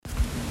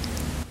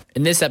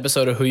In this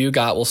episode of Who You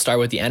Got, we'll start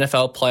with the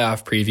NFL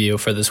playoff preview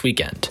for this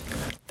weekend.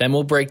 Then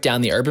we'll break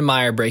down the Urban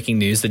Meyer breaking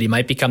news that he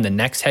might become the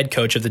next head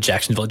coach of the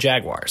Jacksonville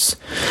Jaguars.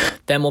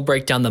 Then we'll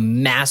break down the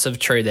massive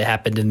trade that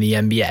happened in the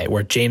NBA,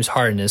 where James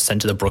Harden is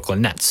sent to the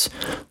Brooklyn Nets.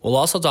 We'll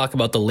also talk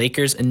about the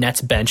Lakers and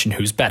Nets bench and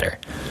who's better.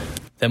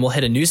 Then we'll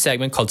hit a new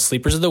segment called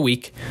Sleepers of the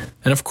Week,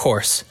 and of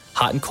course,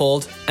 Hot and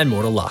Cold and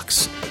Mortal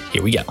Locks.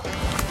 Here we go.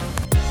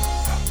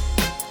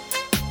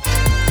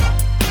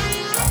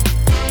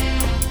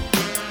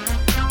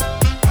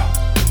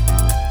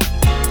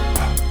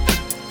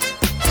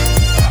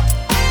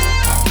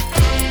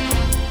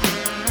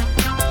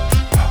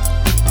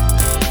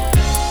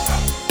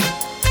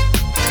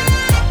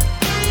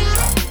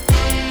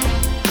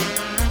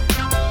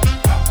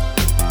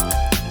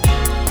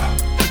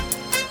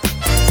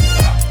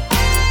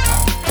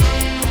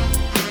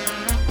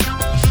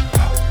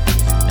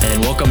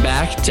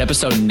 To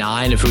episode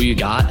 9 of Who You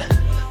Got.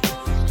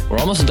 We're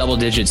almost in double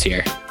digits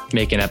here,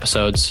 making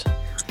episodes.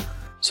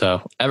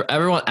 So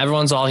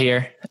everyone's all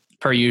here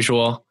per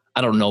usual.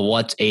 I don't know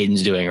what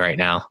Aiden's doing right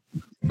now.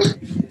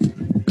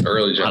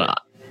 Early John.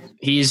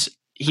 He's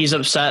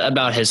upset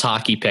about his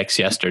hockey picks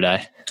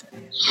yesterday.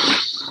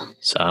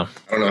 So I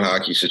don't know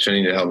hockey, so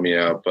you need to help me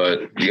out.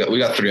 But we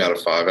got 3 out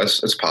of 5.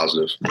 That's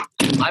positive.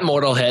 My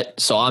mortal hit,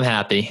 so I'm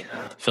happy.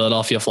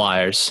 Philadelphia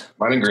Flyers.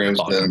 Mine and Graham's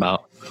talking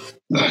about.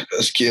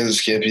 Kansas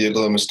can't be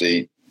Oklahoma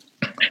State.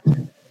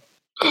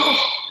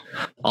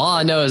 All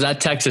I know is that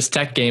Texas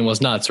Tech game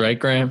was nuts, right,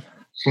 Graham?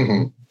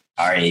 All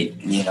right.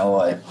 You know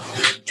what?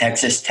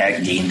 Texas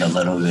Tech gained a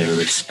little bit of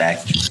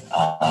respect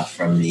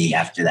from me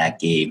after that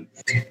game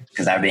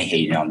because I've been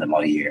hating on them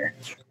all year.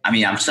 I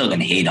mean, I'm still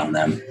going to hate on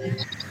them,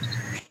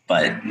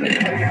 but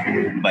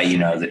you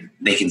know,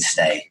 they can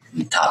stay in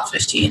the top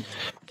 15.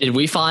 Did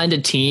we find a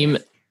team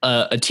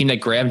that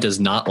Graham does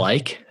not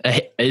like?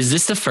 Is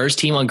this the first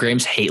team on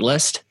Graham's hate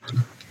list?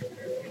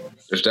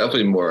 There's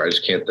definitely more. I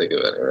just can't think of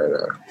it right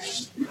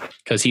now.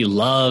 Because he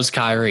loves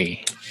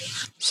Kyrie.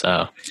 So,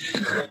 all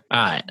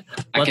right.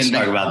 Let's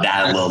talk about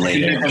that a little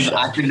later.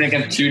 I can think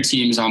of 2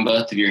 teams on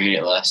both of your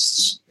hate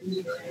lists.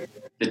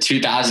 The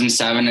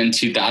 2007 and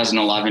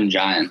 2011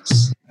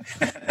 Giants.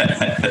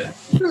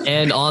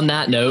 And on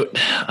that note,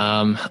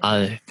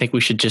 I think we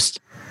should just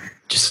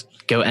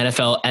go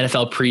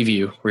NFL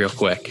preview real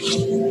quick.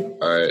 All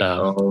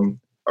right.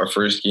 Our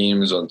first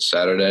game is on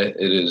Saturday.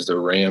 It is the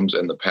Rams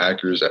and the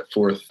Packers at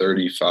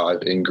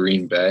 4:35 in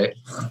Green Bay.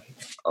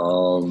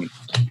 The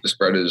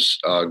spread is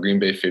Green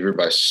Bay favored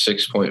by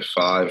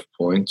 6.5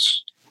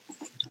 points.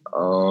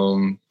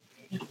 I'm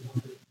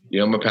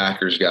a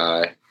Packers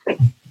guy.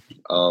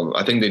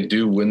 I think they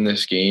do win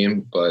this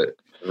game, but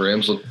the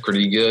Rams look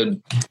pretty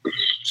good.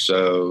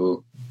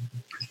 So,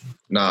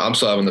 I'm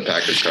still having the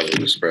Packers cover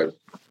the spread.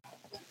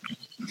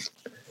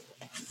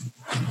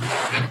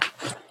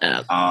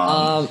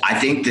 I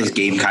think this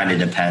game kind of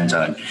depends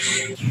on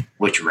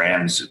which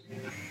Rams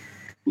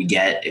we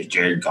get. If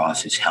Jared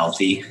Goff is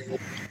healthy,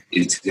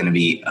 it's going to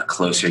be a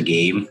closer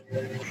game.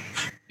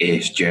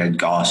 If Jared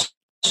Goff's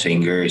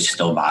finger is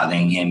still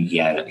bothering him, he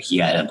had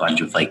a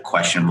bunch of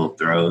questionable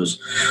throws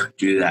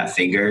due to that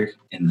finger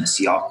in the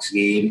Seahawks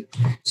game.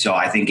 So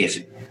I think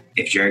if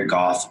Jared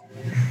Goff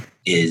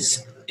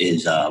is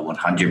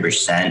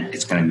 100%,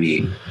 it's going to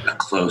be a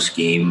close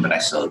game, but I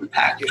still have the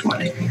Packers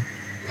winning.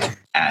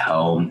 At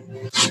home, I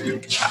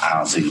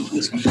don't think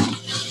he's losing.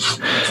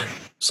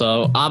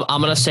 So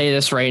I'm going to say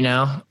this right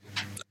now.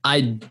 I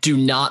do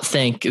not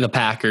think the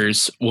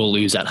Packers will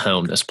lose at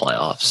home this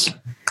playoffs.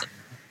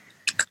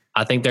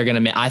 I think they're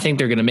going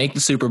to make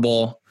the Super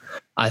Bowl.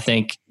 I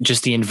think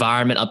just the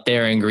environment up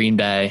there in Green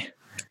Bay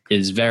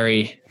is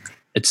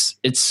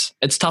it's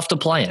tough to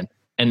play in.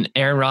 And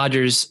Aaron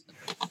Rodgers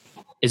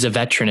is a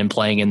veteran in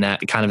playing in that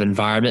kind of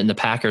environment, and the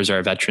Packers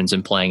are veterans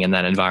in playing in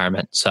that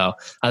environment. So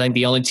I think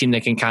the only team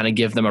that can kind of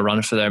give them a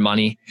run for their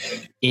money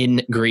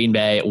in Green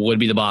Bay would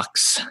be the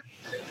Bucs.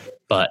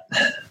 But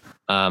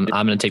I'm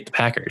going to take the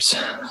Packers.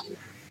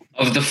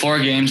 Of the 4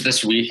 games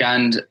this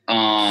weekend,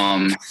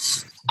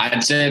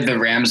 I'd say the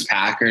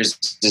Rams-Packers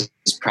is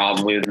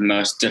probably the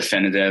most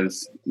definitive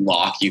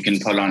lock you can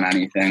put on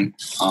anything.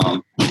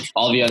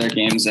 All the other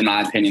games, in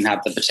my opinion,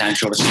 have the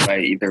potential to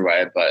sway either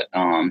way. But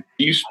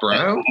Chiefs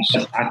Browns,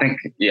 I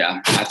think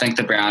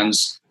the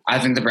Browns. I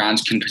think the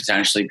Browns can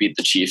potentially beat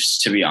the Chiefs.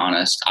 To be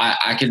honest,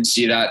 I could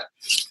see that.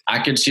 I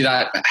could see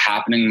that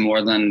happening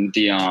more than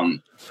the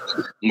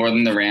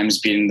Rams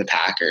beating the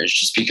Packers,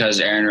 just because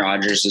Aaron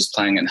Rodgers is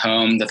playing at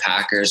home. The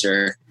Packers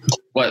are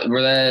what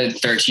were they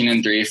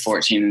 13-3,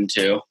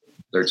 14-2,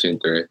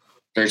 13-3,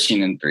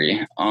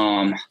 13-3.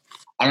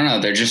 I don't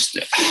know. They're just.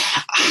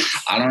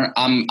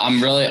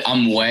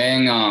 I'm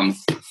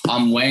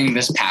weighing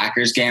this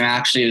Packers game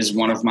actually as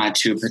one of my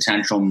 2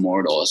 potential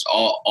mortals.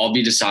 I'll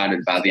be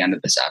decided by the end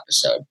of this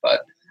episode,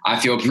 but I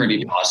feel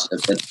pretty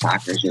positive that the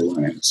Packers are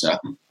winning. So,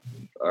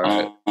 all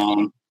right.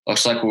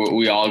 Looks like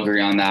we all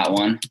agree on that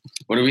one.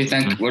 What do we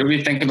think? What do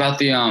we think about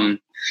the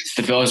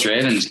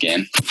Bills-Ravens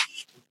game?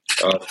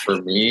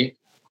 For me,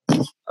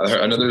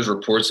 I know there's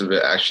reports of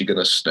it actually going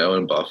to snow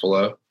in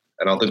Buffalo,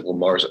 and I don't think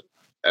Lamar's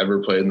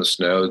ever played in the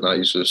snow. He's not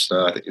used to the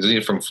snow. I think isn't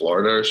he from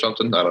Florida or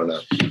something? I don't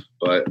know.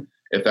 But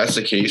if that's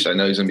the case, I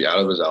know he's gonna be out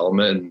of his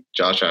element. And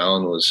Josh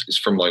Allen is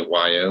from like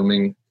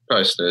Wyoming.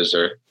 Probably snows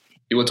there.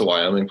 He went to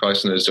Wyoming. Probably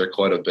snows there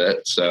quite a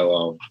bit.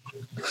 So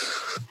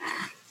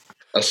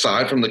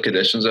aside from the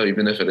conditions, though,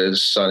 even if it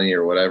is sunny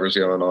or whatever's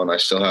going on, I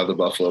still have the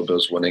Buffalo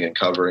Bills winning and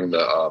covering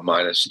the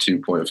minus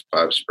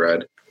 2.5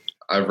 spread.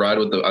 I've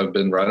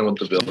been riding with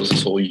the Bills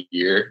this whole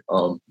year.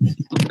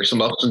 There's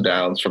some ups and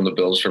downs from the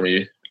Bills for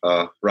me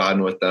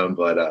riding with them,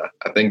 but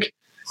I think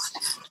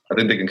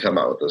they can come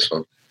out with this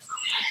one.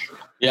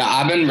 Yeah,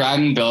 I've been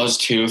riding Bills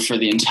too for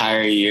the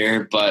entire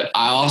year, but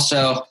I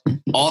also,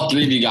 all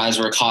three of you guys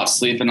were caught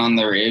sleeping on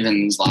the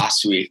Ravens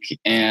last week,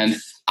 and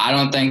I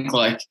don't think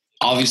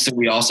obviously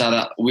we all saw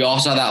that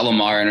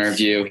Lamar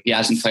interview. He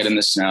hasn't played in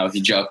the snow. He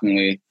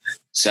jokingly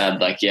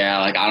said I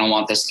don't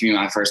want this to be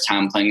my first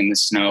time playing in the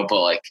snow,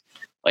 but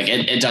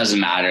it doesn't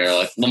matter.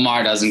 Like,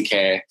 Lamar doesn't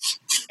care.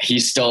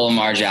 He's still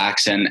Lamar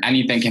Jackson.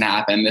 Anything can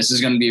happen. This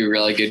is going to be a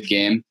really good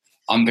game.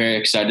 I'm very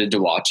excited to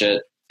watch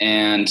it.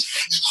 And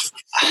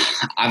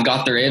I've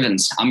got the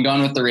Ravens. I'm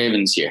going with the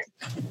Ravens here.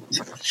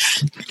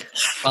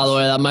 By the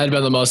way, that might have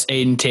been the most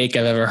Aiden take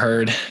I've ever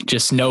heard.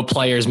 Just no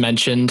players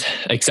mentioned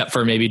except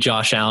for maybe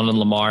Josh Allen and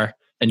Lamar,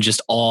 and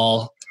just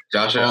all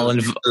Allen.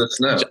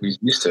 He's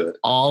used to it.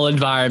 All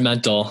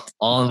environmental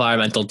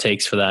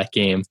takes for that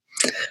game.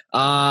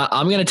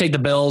 I'm going to take the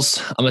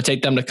Bills. I'm going to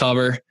take them to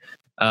cover.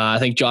 I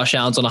think Josh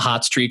Allen's on a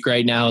hot streak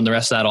right now, and the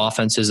rest of that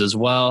offense is as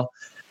well.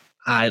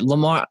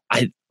 Lamar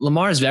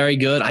is very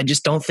good. I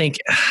just don't think.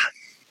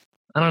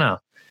 I don't know.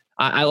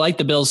 I like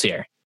the Bills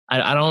here.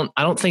 I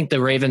don't think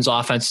the Ravens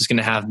offense is going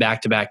to have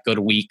back-to-back good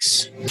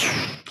weeks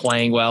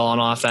playing well on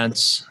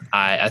offense.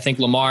 I think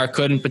Lamar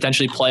couldn't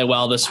potentially play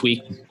well this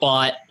week,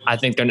 but I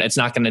think it's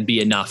not going to be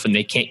enough, and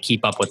they can't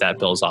keep up with that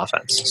Bills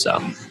offense.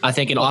 So I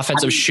think an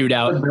offensive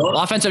shootout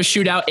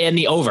and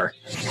the over.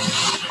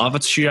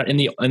 Offensive shootout in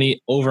the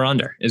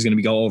over-under is going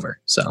to go over.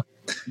 So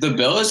the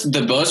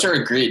Bills are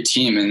a great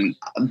team, and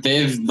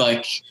they've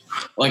I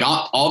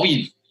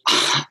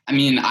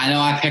know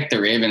I picked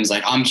the Ravens.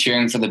 I'm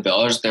cheering for the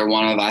Bills. They're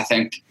one of, I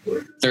think,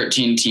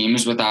 13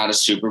 teams without a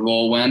Super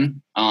Bowl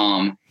win.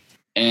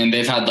 And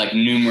they've had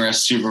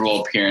numerous Super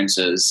Bowl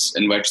appearances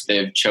in which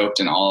they've choked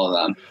in all of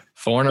them.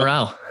 4 in a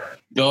row.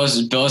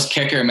 Bills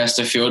kicker missed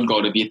a field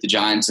goal to beat the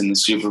Giants in the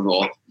Super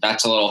Bowl.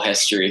 That's a little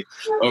history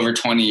over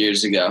 20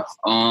 years ago.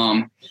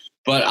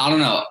 But I don't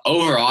know.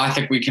 Overall, I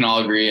think we can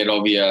all agree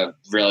it'll be a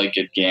really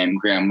good game.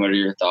 Graham, what are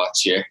your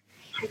thoughts here?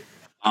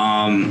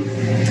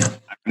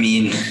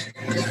 We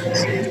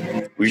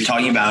were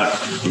talking about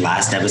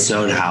last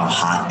episode how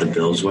hot the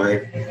Bills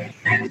were,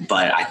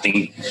 but I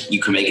think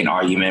you could make an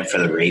argument for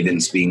the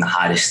Ravens being the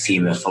hottest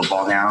team in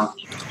football now.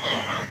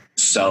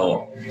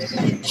 So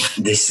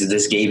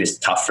this game is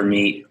tough for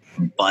me,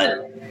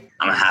 but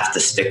I'm gonna have to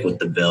stick with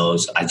the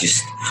Bills. I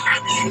just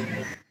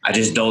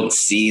don't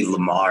see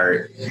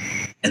Lamar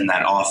in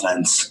that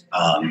offense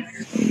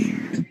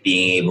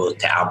being able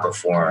to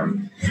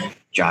outperform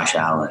Josh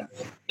Allen,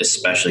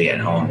 especially at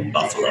home in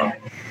Buffalo.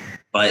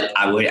 But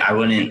I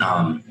wouldn't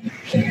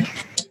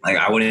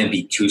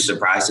be too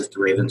surprised if the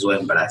Ravens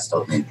win, but I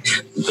still think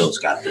the Bills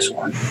got this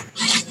one.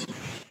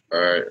 All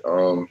right.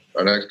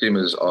 Our next game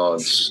is on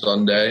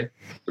Sunday,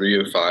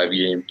 3:05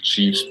 game,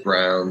 Chiefs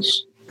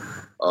Browns.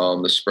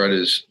 The spread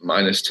is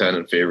minus 10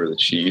 in favor of the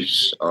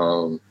Chiefs.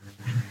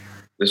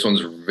 This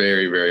one's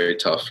very, very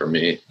tough for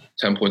me.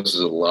 10 points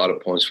is a lot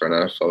of points for an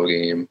NFL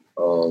game.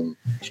 I'm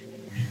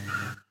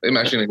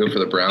actually going to go for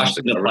the Browns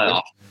to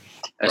cover.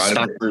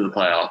 Stuck through the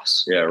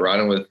playoffs. Yeah,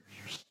 riding with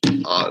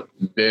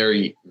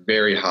very,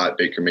 very hot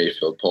Baker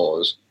Mayfield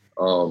pause.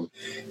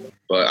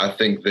 But I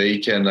think they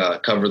can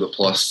cover the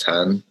plus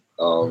 10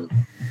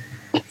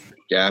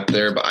 gap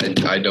there,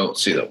 but I don't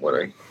see them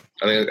winning.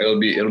 I think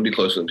it'll be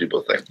closer than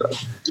people think, though.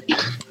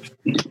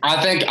 I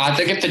think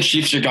if the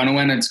Chiefs are going to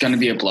win, it's going to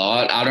be a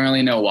blowout. I don't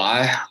really know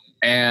why,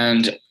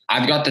 and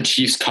I've got the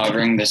Chiefs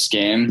covering this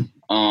game.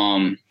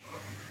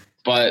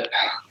 But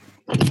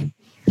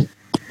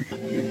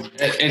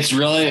it's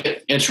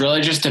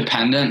really just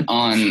dependent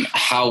on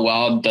how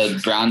well the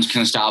Browns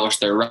can establish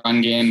their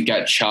run game,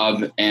 get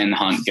Chubb and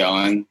Hunt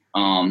going.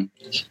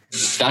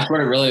 That's what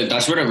it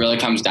really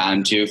comes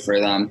down to for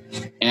them.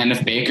 And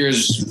if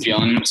Baker's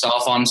feeling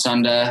himself on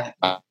Sunday,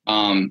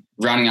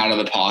 running out of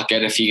the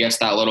pocket, if he gets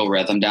that little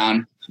rhythm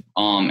down,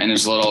 and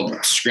his little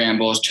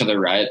scrambles to the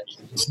right,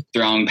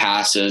 throwing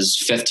passes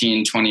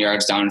 15, 20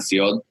 yards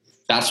downfield,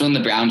 that's when the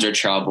Browns are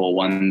trouble,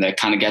 when they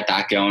kind of get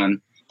that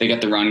going. They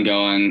get the run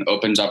going,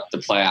 opens up the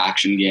play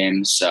action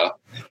game. So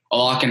a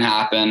lot can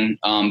happen.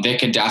 They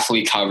could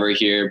definitely cover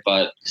here,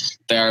 but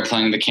they are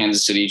playing the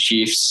Kansas City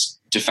Chiefs,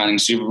 defending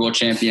Super Bowl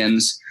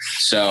champions.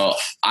 So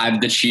I have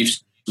the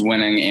Chiefs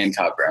winning and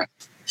covering.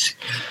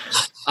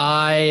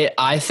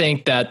 I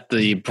think that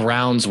the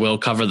Browns will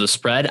cover the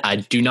spread. I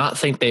do not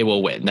think they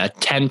will win. That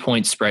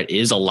 10-point spread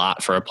is a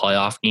lot for a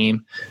playoff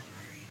game.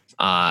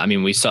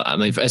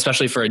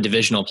 Especially for a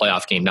divisional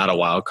playoff game, not a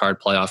wild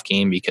card playoff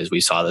game, because we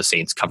saw the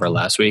Saints cover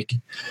last week.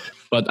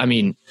 But I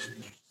mean,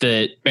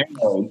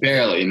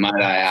 barely,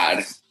 might I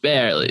add.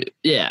 Barely,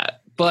 yeah.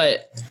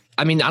 But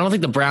I mean, I don't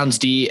think the Browns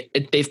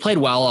they've played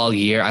well all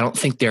year. I don't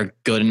think they're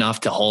good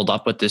enough to hold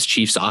up with this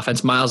Chiefs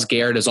offense. Myles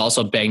Garrett is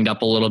also banged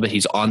up a little bit.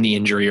 He's on the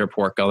injury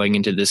report going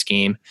into this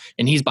game,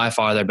 and he's by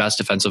far their best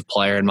defensive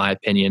player, in my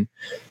opinion.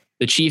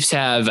 The Chiefs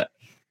have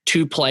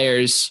two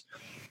players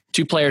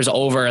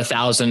over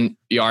 1,000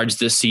 yards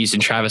this season,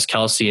 Travis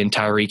Kelce and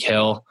Tyreek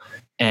Hill.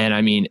 And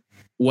I mean,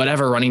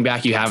 whatever running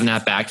back you have in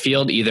that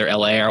backfield, either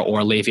Allaire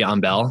or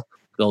Le'Veon Bell,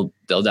 they'll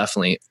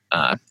definitely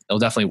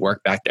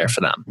work back there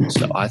for them.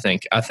 So I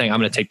think I'm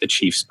going to take the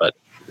Chiefs, but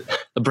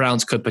the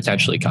Browns could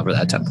potentially cover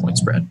that 10-point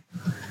spread.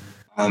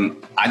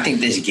 I think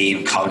this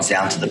game comes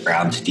down to the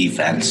Browns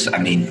defense. I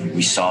mean,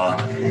 we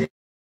saw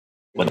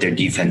what their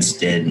defense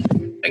did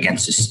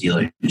against the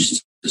Steelers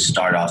to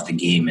start off the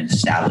game and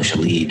establish a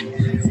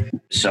lead.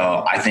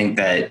 So I think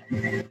that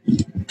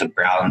the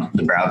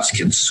Browns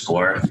can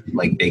score,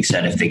 like Big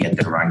said, if they get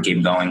their run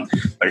game going,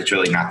 but it's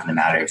really not going to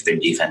matter if their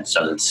defense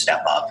doesn't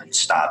step up and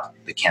stop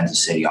the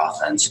Kansas City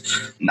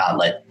offense, not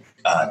let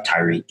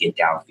Tyreek get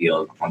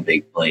downfield on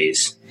big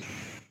plays.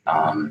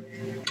 I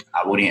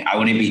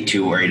wouldn't be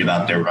too worried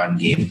about their run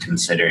game,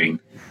 considering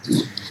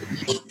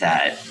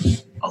that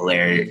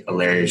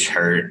Allaire is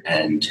hurt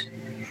and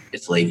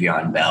it's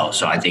Le'Veon Bell.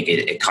 So I think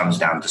it comes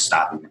down to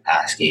stopping the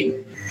pass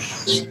game.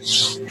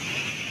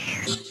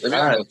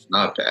 Le'Veon Bell's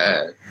not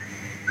bad.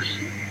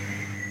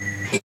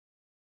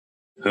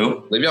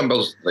 Who? Le'Veon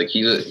Bell's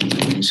he's a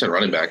decent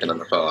running back in the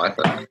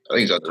NFL.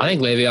 I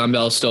think Le'Veon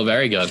Bell's still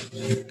very good.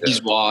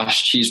 He's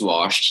washed.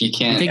 He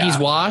can't. You think he's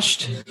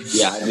washed?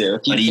 Yeah, I do.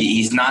 But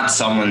he's not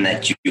someone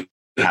that you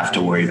have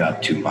to worry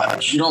about too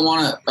much. You don't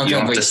want to. You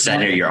don't have to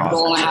center your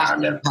offense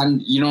around him.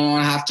 You don't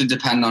want to have to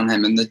depend on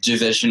him in the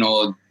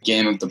divisional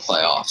game of the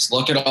playoffs.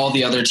 Look at all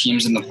the other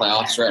teams in the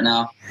playoffs right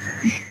now.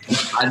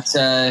 I'd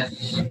say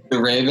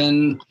the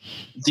Ravens,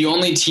 the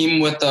only team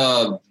with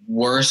a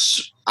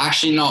worse,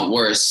 actually not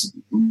worse,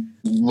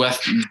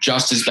 with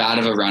just as bad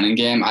of a running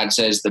game, I'd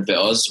say is the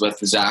Bills with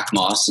Zach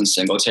Moss and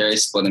Singletary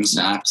splitting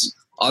snaps.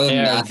 Other than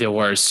They're that, the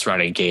worst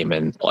running game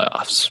in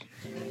playoffs.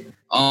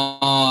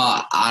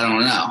 I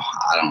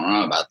don't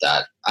know about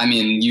that. I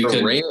mean,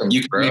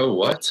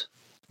 what?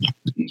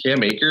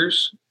 Cam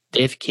Akers?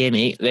 They have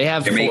They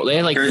have three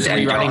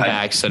running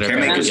backs that are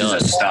Cam Akers is a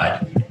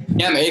stud.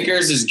 Cam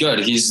Akers is good.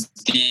 He's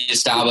the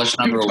established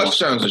number one.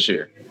 Touchdowns this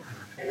year.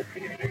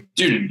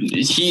 Dude,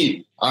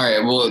 all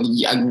right,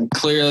 well,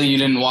 clearly you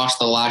didn't watch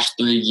the last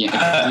three games.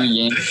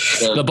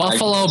 The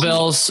Buffalo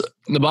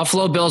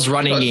Bills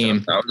running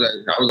game.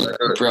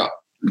 Bro,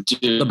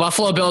 dude. The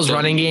Buffalo Bills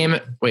running game.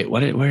 Wait,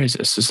 where is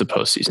this? This is the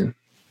postseason.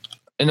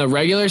 In the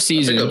regular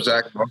season. All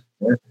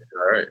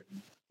right.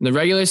 In the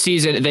regular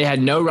season, they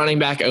had no running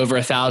back over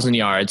 1,000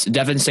 yards.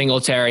 Devin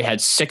Singletary had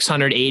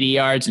 680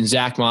 yards, and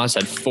Zach Moss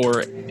had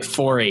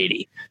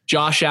 480.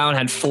 Josh Allen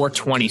had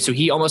 420, so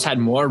he almost had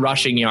more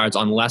rushing yards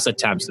on less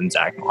attempts than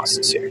Zach Moss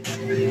this year.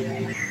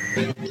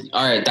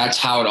 All right, that's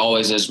how it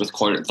always is with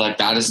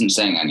that isn't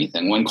saying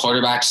anything. When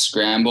quarterbacks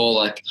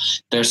scramble,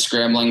 they're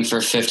scrambling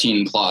for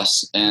 15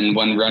 plus, and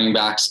when running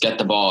backs get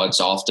the ball, it's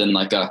often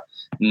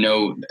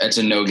it's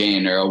a no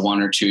gain or a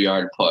 1 or 2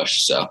 yard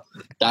push. So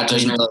that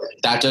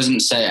doesn't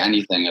say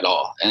anything at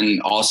all.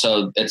 And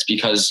also it's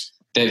because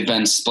they've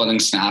been splitting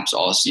snaps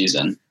all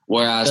season.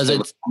 Whereas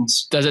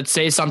does it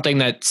say something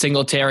that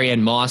Singletary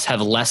and Moss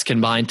have less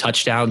combined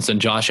touchdowns than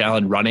Josh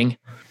Allen running?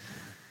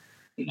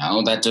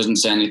 No, that doesn't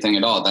say anything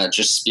at all. That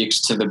just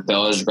speaks to the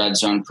Bills' red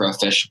zone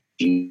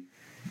proficiency,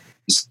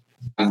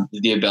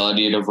 the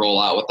ability to roll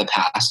out with the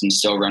pass and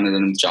still run it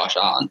in with Josh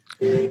Allen.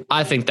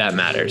 I think that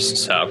matters.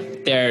 So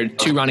their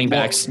two running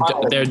backs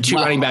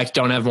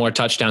don't have more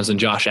touchdowns than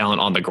Josh Allen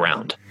on the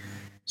ground.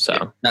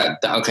 So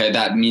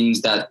that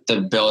means that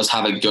the Bills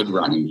have a good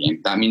running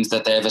game. That means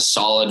that they have a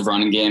solid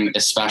running game,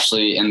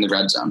 especially in the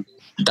red zone,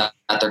 that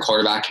their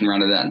quarterback can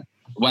run it in.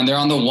 When they're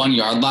on the 1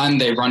 yard line,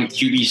 they run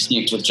QB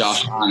sneaks with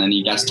Josh Allen and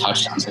he gets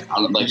touchdowns.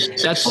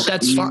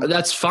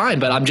 That's fine,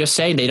 but I'm just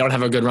saying they don't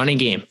have a good running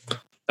game.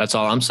 That's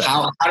all I'm saying.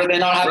 How do they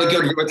not have a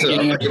good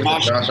running game?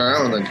 Josh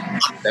Allen?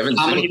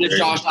 How many did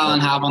Josh Allen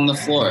have on the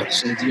floor?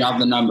 Since you have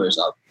the numbers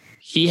up,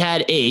 he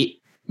had 8.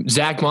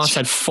 Zach Moss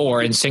had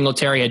 4 and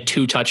Singletary had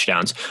 2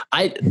 touchdowns.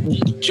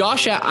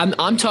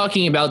 I'm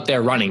talking about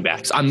their running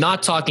backs. I'm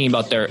not talking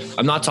about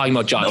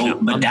Josh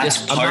Allen. But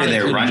that's part of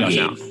their run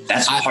game.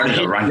 That's part of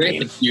the run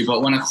game.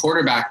 But when a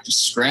quarterback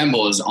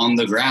scrambles on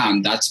the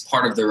ground, that's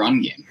part of the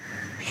run game.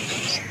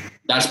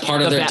 That's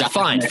part of their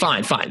fine.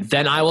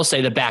 Then I will say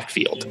the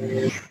backfield.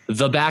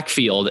 The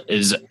backfield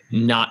is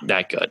not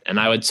that good, and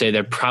I would say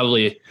they're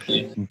probably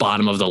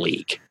bottom of the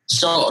league.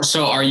 So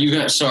are you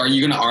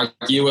gonna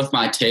argue with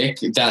my take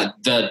that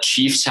the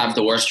Chiefs have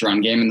the worst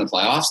run game in the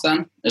playoffs?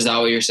 Then is that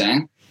what you're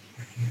saying?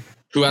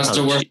 Who has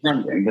the worst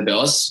run game? The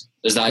Bills.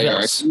 Is that your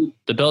argument?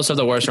 The Bills have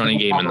the worst running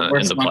game in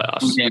the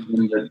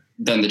playoffs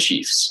than the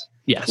Chiefs.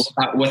 Yes.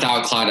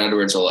 Without Clyde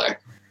Edwards-Helaire.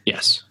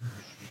 Yes.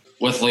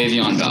 With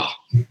Le'Veon Bell.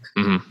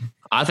 Mm-hmm.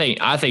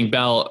 I think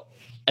Bell,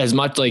 as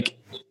much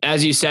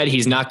as you said,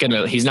 he's not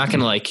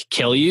gonna like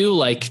kill you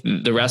like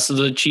the rest of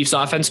the Chiefs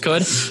offense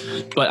could.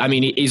 But I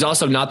mean, he's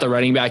also not the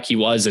running back he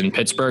was in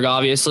Pittsburgh,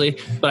 obviously.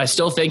 But I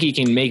still think he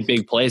can make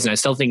big plays, and I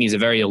still think he's a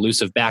very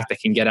elusive back that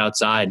can get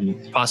outside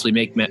and possibly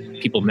make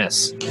people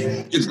miss.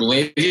 Dude,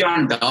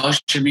 Le'Veon Bell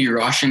should be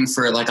rushing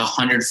for like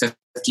 150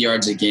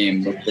 yards a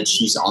game with the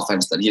Chiefs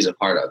offense that he's a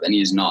part of, and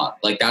he's not.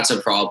 Like, that's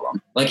a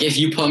problem. Like, if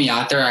you put me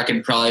out there, I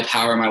could probably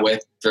power my way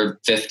for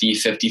 50,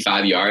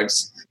 55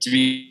 yards, to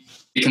be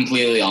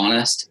completely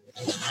honest.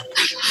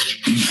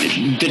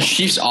 The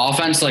Chiefs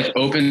offense like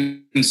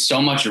opens so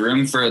much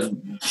room for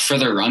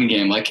the run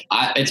game. Like,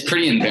 it's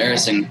pretty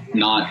embarrassing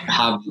not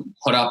have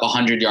put up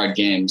 100-yard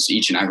games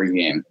each and every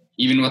game,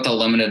 even with a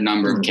limited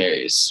number of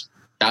carries.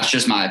 That's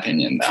just my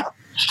opinion,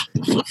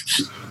 though.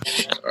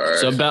 Right.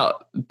 So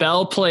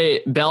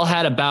Bell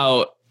had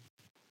about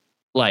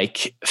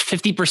like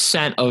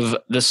 50% of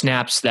the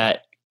snaps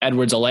that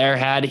Edwards-Helaire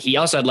had. He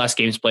also had less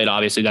games played,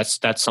 obviously.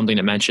 That's something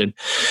to mention.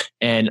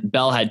 And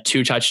Bell had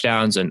 2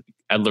 touchdowns and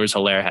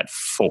Edwards-Helaire had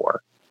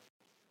 4.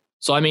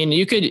 So I mean,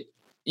 you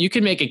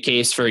could make a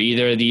case for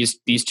either of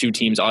these two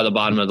teams are the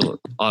bottom of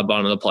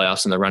the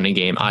playoffs in the running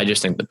game. I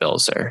just think the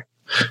Bills are.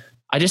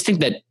 I just think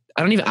that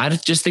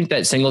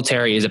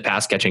Singletary is a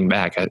pass catching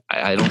back.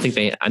 I don't think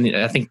they. I mean,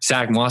 I think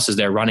Zach Moss is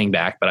their running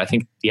back, but I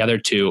think the other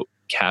two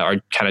are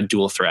kind of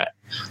dual threat.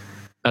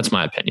 That's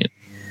my opinion.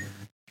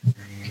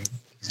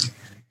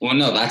 Well,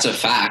 no, that's a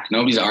fact.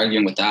 Nobody's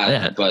arguing with that.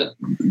 Yeah. But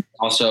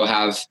also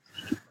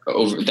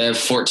they have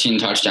 14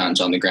 touchdowns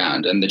on the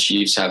ground, and the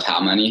Chiefs have how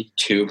many?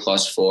 2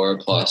 plus 4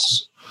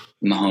 plus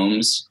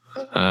Mahomes.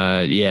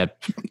 Yeah.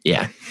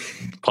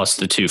 Plus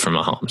the 2 from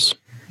Mahomes.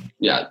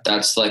 Yeah,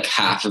 that's like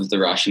half of the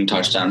rushing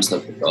touchdowns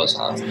that the Bills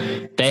have.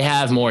 They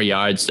have more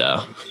yards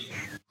though.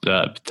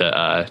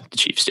 The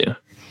Chiefs do.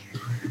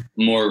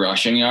 More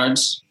rushing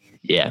yards?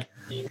 Yeah.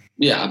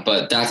 Yeah,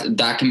 but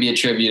that can be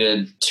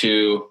attributed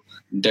to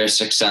their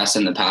success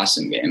in the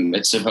passing game.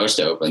 It's supposed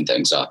to open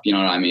things up. You know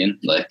what I mean?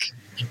 Like,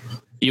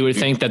 you would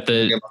think that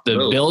the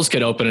Bills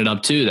could open it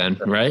up too then,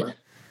 right?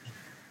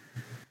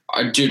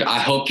 Dude, I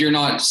hope you're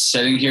not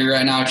sitting here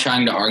right now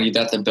trying to argue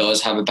that the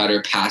Bills have a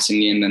better passing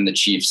game than the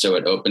Chiefs, so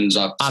it opens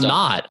up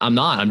stuff. I'm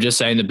not. I'm just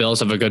saying the Bills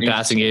have a good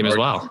passing game as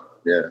well.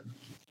 Yeah.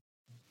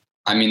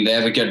 I mean, they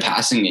have a good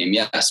passing game,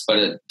 yes, but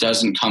it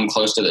doesn't come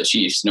close to the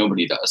Chiefs.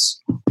 Nobody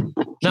does.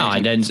 No,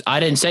 I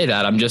didn't say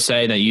that. I'm just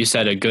saying that you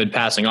said a good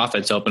passing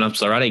offense open up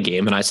the running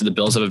game, and I said the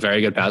Bills have a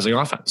very good passing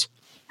offense.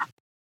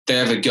 They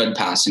have a good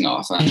passing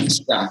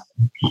offense. Yeah.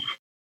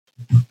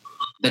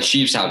 The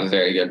Chiefs have a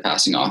very good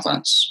passing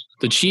offense.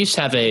 The Chiefs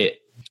have a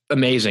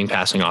amazing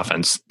passing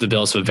offense. The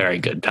Bills have a very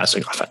good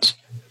passing offense.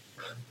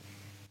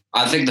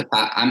 I think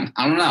I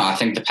don't know. I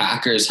think the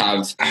Packers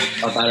have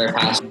a better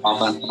passing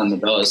offense than the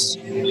Bills.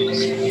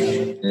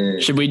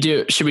 Should we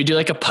do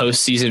like a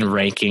postseason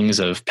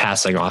rankings of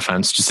passing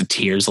offense, just a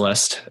tiers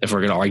list, if we're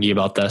going to argue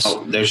about this?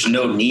 Oh, there's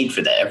no need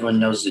for that. Everyone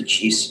knows the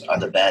Chiefs are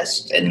the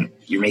best, and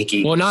you're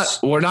making. We're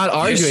not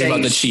arguing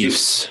about the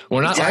Chiefs.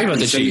 We're not arguing about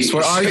the Chiefs.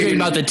 We're arguing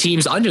about the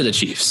teams under the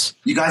Chiefs.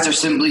 You guys are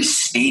simply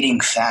stating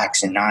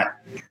facts and not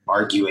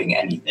arguing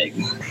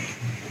anything.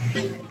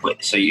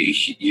 So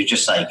you're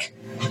just like.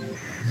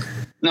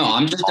 No,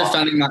 I'm just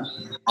defending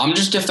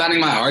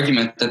my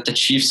argument that the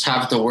Chiefs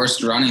have the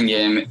worst running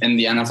game in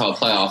the NFL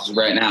playoffs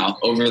right now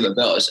over the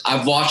Bills.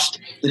 I've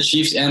watched the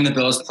Chiefs and the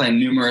Bills play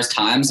numerous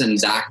times, and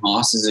Zach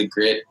Moss is a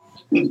great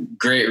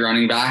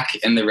running back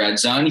in the red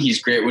zone.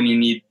 He's great when you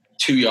need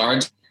 2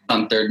 yards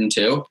on 3rd and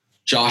 2.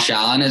 Josh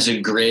Allen is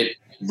a great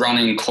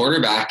running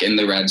quarterback in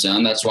the red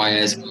zone. That's why he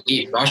has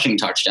 8 rushing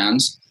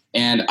touchdowns.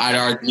 And I'd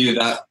argue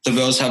that the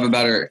Bills have a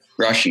better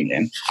rushing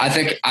game. I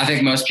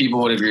think most people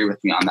would agree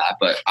with me on that,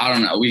 but I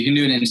don't know. We can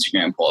do an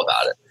Instagram poll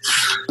about it.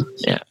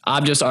 Yeah,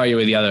 I'm just arguing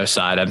with the other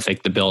side. I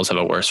think the Bills have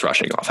a worse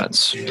rushing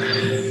offense.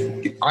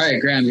 All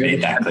right, Graham, you're the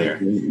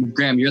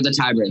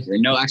tiebreaker.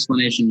 No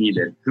explanation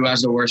needed. Who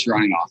has the worst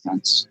running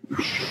offense?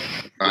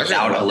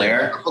 Without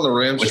Helaire?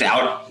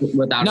 Without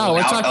No,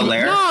 we're talking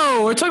Helaire?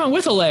 No, we're talking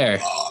with Helaire.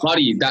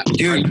 Buddy,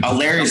 dude,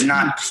 Helaire is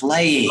not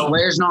playing.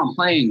 Hilaire's not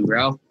playing,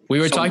 bro. We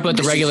were talking about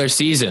the regular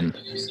season.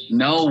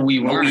 No, we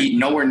weren't.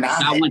 No, we're not.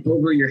 That went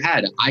over your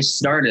head. I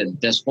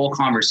started this whole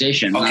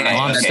conversation. Okay,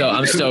 I'm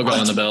still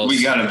going the Bills.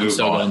 We gotta move on.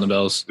 Still going the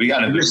Bills. We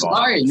gotta move on.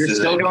 Sorry, you're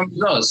still going the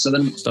Bills. So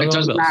then it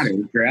doesn't matter.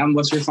 Graham,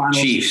 what's your final?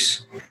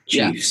 Chiefs.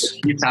 Okay,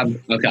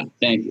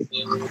 thank you.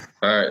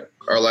 All right.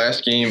 Our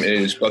last game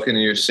is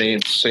Buccaneers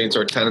Saints. Saints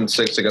are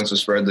 10-6 against the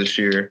spread this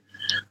year.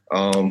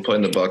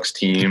 Playing the Bucs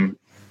team.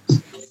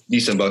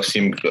 Decent Bucs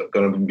team,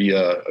 going to be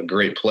a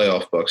great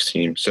playoff Bucs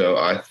team. So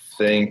I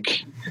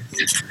think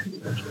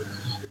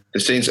the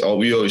Saints,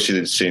 we always see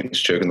the Saints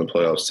choking the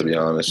playoffs, to be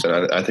honest.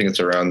 And I think it's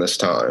around this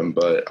time,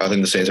 but I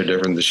think the Saints are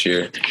different this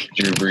year.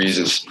 Drew Brees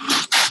is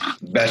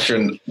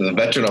the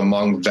veteran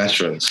among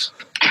veterans,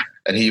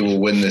 and he will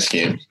win this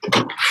game.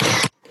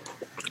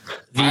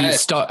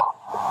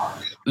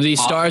 The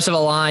stars have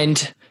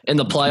aligned in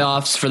the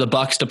playoffs for the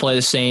Bucs to play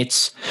the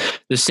Saints.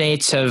 The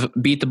Saints have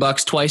beat the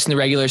Bucs twice in the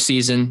regular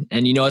season,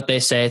 and you know what they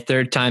say,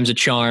 3rd time's a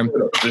charm.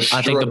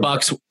 I think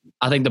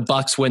the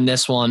Bucks win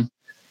this one.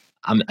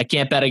 I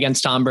can't bet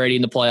against Tom Brady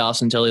in the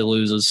playoffs until he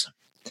loses.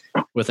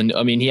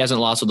 He hasn't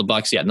lost with the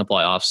Bucks yet in the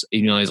playoffs,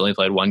 even though he's only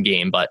played one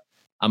game. But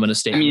I'm going to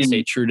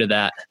stay true to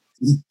that.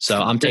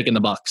 So I'm taking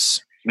the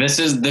Bucks. This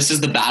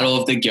is the battle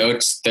of the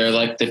GOATs. They're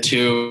like the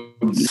two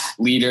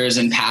leaders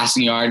in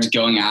passing yards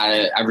going at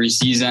it every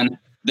season.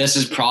 This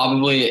is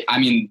probably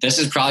going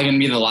to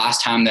be the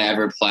last time they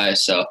ever play.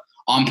 So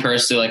I'm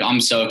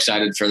so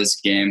excited for this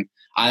game.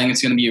 I think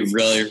it's going to be a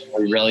really,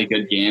 really, really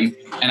good game.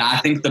 And I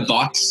think the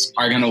Bucs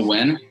are going to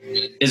win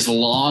as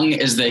long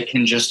as they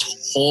can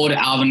just hold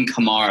Alvin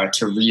Kamara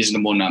to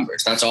reasonable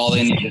numbers. That's all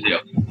they need to do.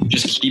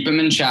 Just keep him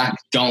in check.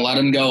 Don't let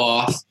him go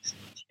off.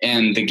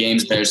 And the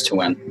game's theirs to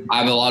win. I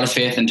have a lot of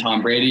faith in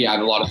Tom Brady. I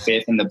have a lot of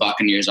faith in the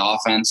Buccaneers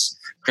offense.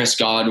 Chris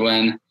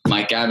Godwin,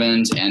 Mike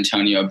Evans,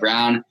 Antonio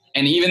Brown.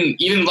 And even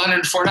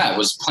Leonard Fournette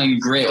was playing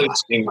great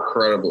last week.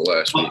 Incredible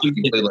last week.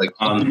 He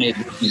played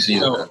easy.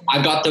 So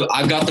I've got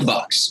the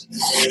Bucks.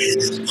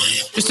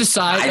 Just a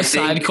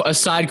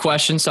side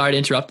question. Sorry to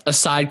interrupt. A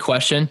side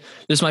question.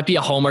 This might be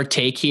a homer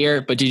take here,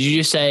 but did you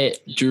just say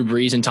Drew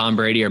Brees and Tom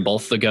Brady are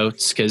both the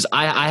GOATs? Because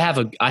I have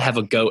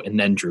a GOAT and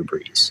then Drew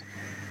Brees.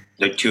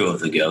 They're two of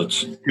the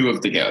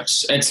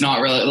GOATs. It's not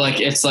really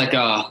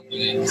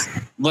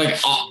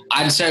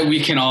I'd say we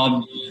can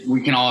all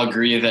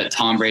agree that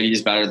Tom Brady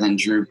is better than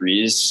Drew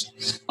Brees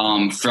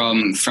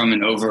from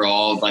an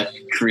overall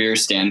career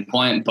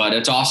standpoint. But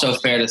it's also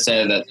fair to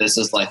say that this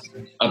is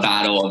a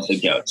battle of the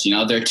GOATs.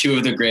 They're two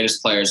of the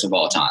greatest players of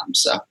all time.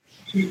 So,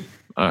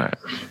 all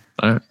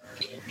right.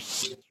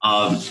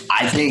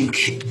 I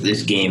think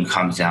this game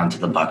comes down to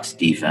the Bucs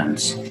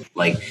defense.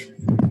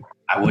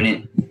 I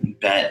wouldn't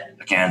bet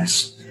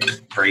against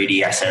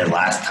Brady. I said it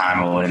last time.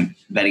 I wouldn't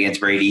bet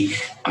against Brady.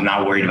 I'm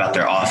not worried about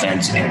their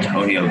offense.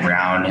 Antonio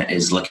Brown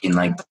is looking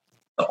like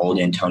the old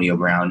Antonio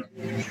Brown.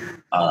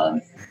 I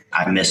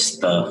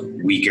missed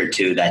the week or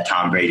two that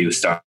Tom Brady was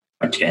starting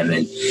him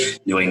in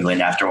New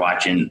England after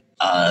watching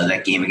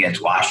that game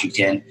against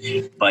Washington.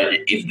 But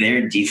if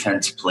their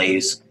defense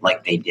plays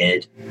like they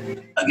did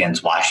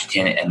against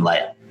Washington and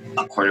let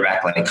a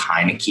quarterback like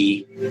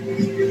Heineke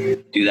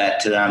do that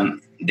to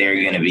them, they're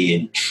going to be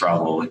in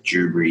trouble with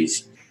Drew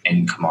Brees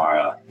and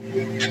Kamara.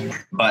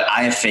 But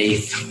I have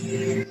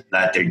faith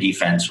that their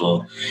defense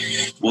will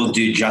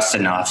do just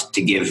enough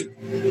to give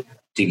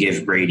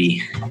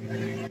Brady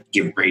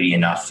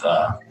enough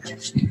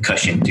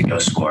cushion to go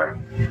score.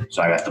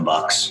 So I got the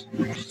Bucs.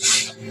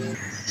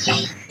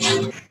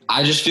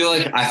 I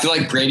feel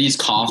like Brady's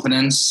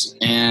confidence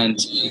and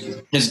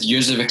his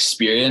years of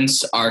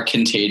experience are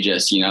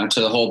contagious, to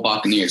the whole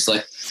Buccaneers.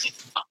 Like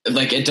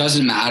it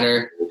doesn't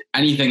matter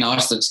anything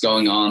else that's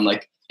going on.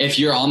 If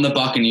you're on the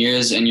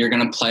Buccaneers and you're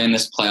going to play in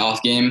this playoff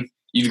game,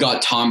 you've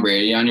got Tom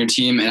Brady on your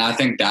team. And I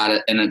think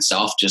that in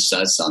itself just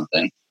says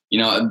something,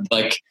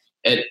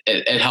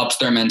 it helps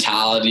their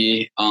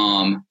mentality.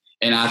 And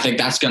I think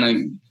that's going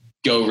to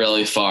go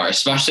really far,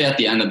 especially at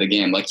the end of the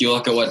game. You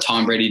look at what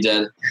Tom Brady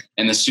did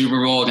in the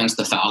Super Bowl against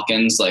the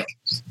Falcons,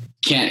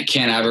 can't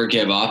ever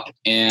give up.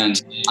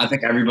 And I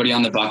think everybody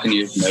on the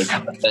Buccaneers knows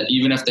that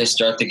even if they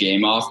start the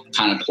game off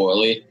kind of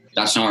poorly,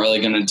 that's not really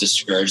going to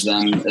discourage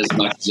them as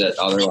much as it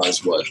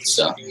otherwise would.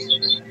 So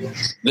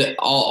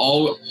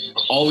all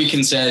we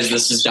can say is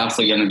this is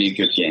definitely going to be a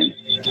good game.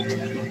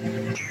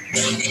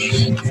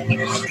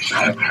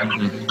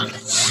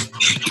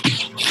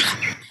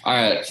 All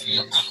right.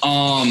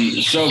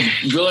 So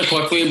really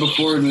quickly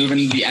before we move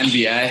into the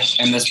NBA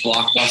and this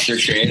blockbuster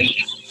trade,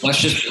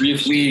 let's just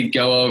briefly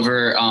go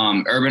over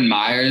Urban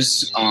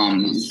Meyer's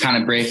kind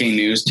of breaking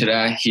news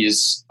today.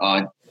 He's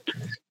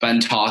been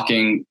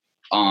talking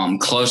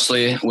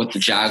closely with the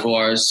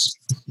Jaguars.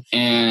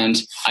 And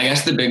I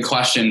guess the big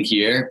question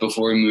here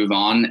before we move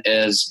on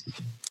is,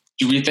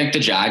 do we think the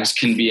Jags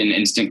can be an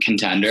instant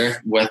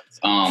contender with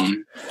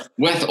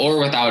or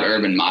without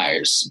Urban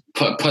Meyers?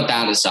 Put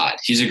that aside.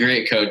 He's a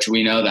great coach.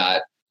 We know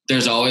that.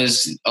 There's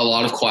always a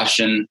lot of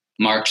question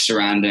marks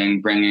surrounding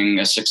bringing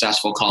a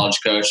successful college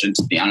coach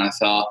into the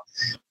NFL.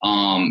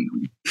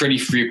 Pretty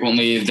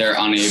frequently, they're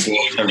unable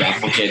to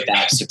replicate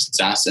that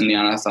success in the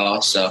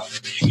NFL. So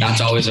that's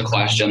always a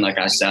question, like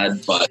I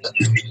said. But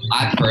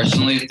I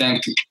personally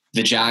think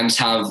the Jags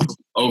have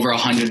over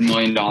 $100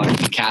 million in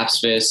cap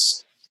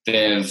space.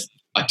 They have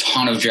a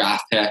ton of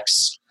draft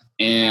picks.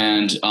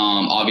 And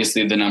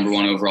obviously the number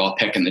one overall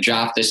pick in the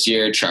draft this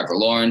year, Trevor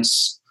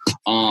Lawrence.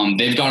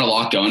 They've got a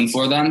lot going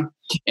for them.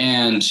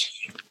 And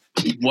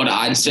what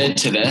I'd say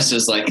to this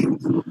is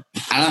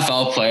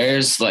NFL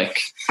players,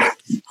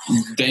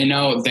 they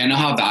know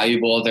how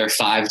valuable their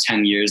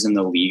 5-10 years in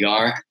the league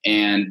are,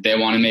 and they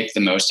want to make the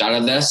most out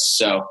of this.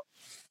 So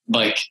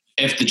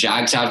if the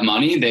Jags have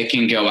money, they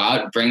can go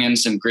out, bring in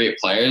some great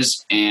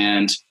players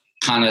and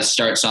kind of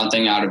start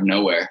something out of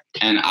nowhere.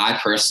 And I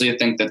personally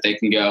think that they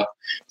can go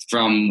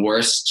from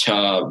worst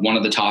to one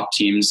of the top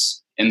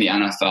teams in the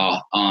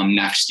NFL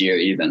next year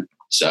even.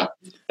 So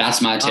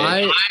that's my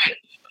take.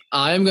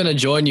 I'm going to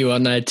join you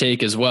on that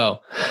take as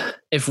well.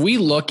 If we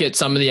look at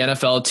some of the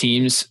NFL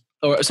teams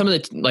or some of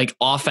the like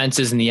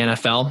offenses in the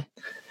NFL,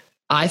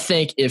 I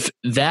think if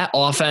that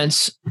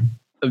offense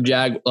of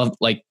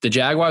the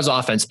Jaguars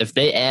offense, if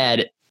they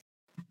add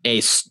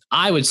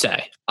I would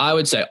say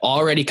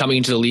already coming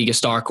into the league a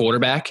star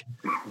quarterback,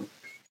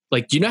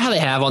 like, do you know how they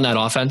have on that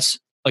offense?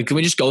 Like, can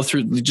we just go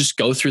through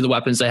the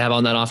weapons they have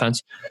on that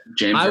offense?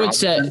 I would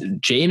say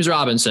James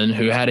Robinson,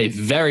 who had a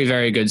very,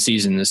 very good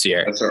season this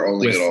year. That's our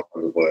only good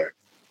offensive player.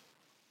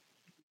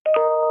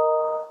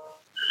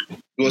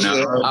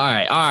 No. All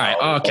right.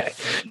 Okay.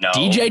 No.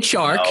 DJ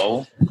Chark.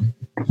 No.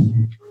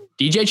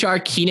 DJ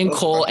Chark, Keenan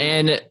Cole,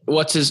 and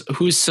what's his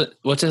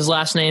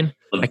last name?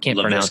 I can't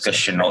pronounce it.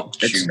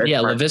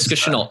 Laviska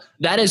Shenault.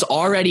 That is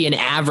already an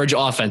average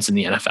offense in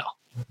the NFL.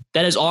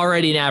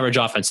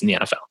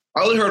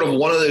 I only heard of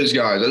one of those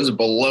guys. That is a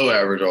below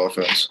average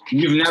offense.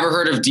 You've never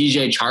heard of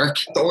DJ Chark?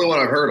 That's the only one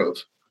I've heard of.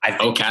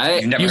 Okay.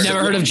 You've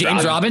never heard of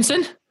James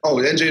Robinson? Oh,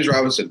 and James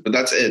Robinson, but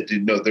that's it,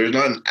 dude. No, there's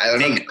not an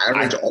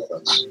average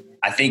offense.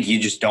 I think you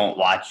just don't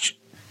watch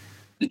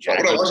the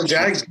Jags. Why would I watch the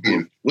Jags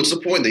game? What's the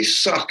point? They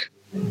suck.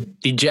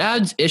 The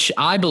Jags issue.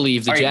 I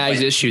believe the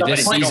Jags issue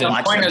this season.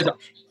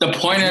 The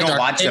point is, don't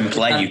watch them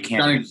play. You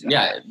can't.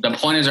 The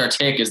point is, our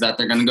take is that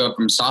they're going to go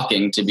from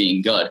sucking to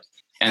being good,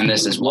 and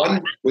this is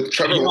one with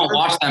Trevor. You don't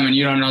watch them and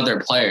you don't know their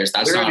players.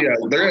 They're going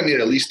to need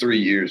at least 3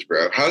 years,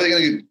 bro. How are they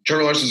going to?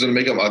 Trevor Lawrenson's going to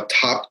make them a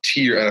top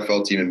tier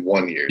NFL team in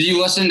 1 year. Do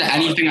you listen to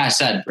anything I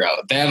said, bro?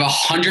 They have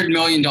 $100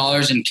 million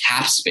in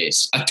cap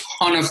space, a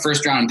ton of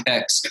first round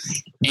picks,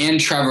 and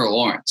Trevor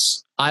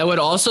Lawrence. I would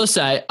also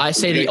say,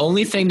 the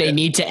only thing they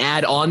need to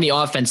add on the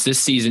offense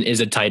this season is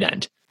a tight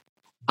end.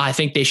 I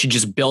think they should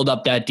just build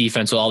up that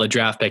defense with all the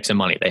draft picks and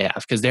money they have,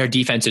 because their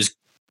defense is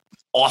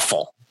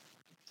awful.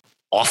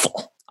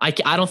 Awful. I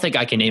don't think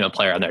I can name a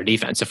player on their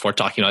defense if we're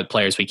talking about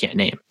players we can't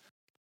name.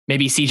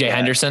 Maybe CJ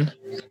Henderson.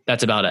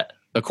 That's about it.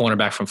 The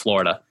cornerback from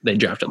Florida they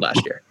drafted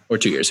last year or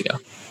 2 years ago.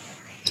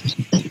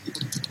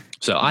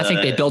 So I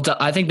think they built up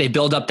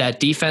that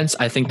defense.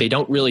 I think they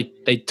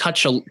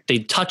touch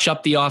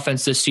up the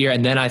offense this year,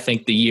 and then I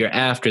think the year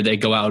after they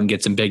go out and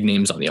get some big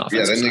names on the offense.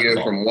 Yeah, then they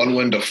go from 1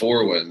 win to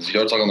 4 wins.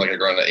 You're talking like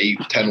around an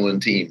 8-10 win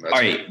team. That's all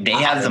right, they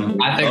have the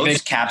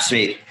most cap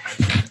space.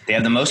 They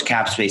have the most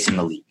cap space in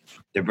the league.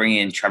 They're bringing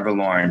in Trevor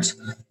Lawrence.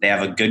 They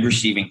have a good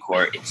receiving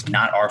core. It's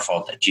not our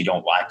fault that you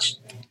don't watch.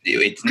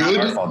 It's not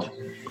our fault.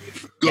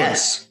 Good.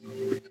 Yes.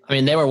 I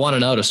mean, they were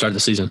 1-0 to start the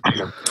season.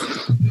 DJ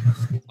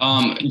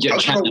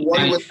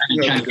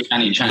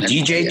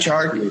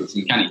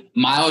Chark, Kenny,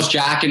 Miles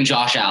Jack, and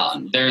Josh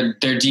Allen.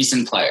 They're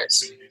decent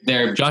players.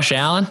 They're Josh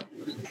Allen.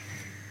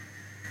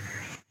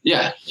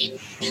 Yeah. They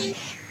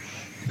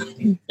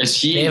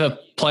have a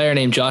player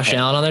named Josh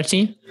Allen on their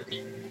team?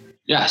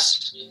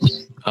 Yes.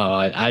 Oh,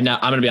 I know.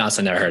 I'm gonna be honest.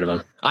 I never heard of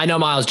him. I know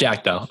Miles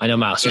Jack though.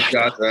 Josh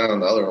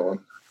Allen, the other one.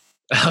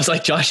 I was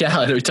like, Josh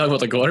Allen. Are we talking about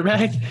the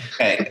quarterback?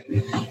 Okay.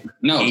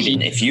 No,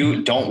 Aiden, if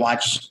you don't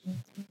watch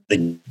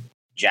the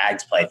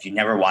Jags play, if you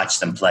never watch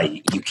them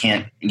play, you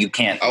can't.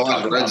 I'll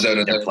have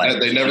Redzone.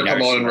 They never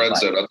come on in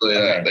Redzone. I'll tell you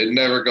that. They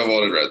never come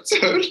on in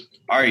Redzone.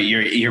 All right,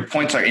 your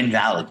points are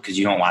invalid because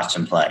you don't watch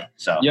them play.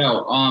 So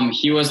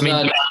he was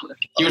the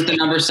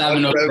number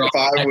 7 overall.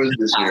 5 wins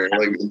this year.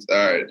 Like,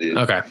 all right, dude.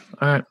 Okay,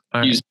 all right.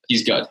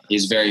 He's good.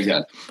 He's very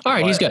good. All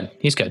right, he's good.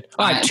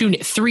 All right,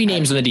 3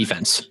 names in the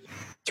defense.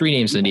 3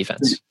 names in the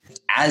defense.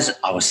 As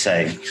I was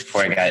saying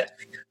before I got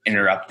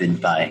interrupted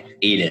by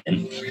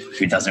Aiden,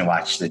 who doesn't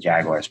watch the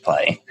Jaguars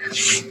play,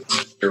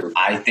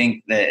 I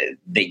think that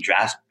they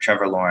draft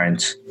Trevor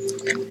Lawrence.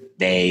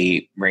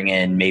 They bring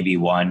in maybe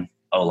one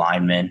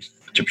O-lineman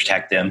to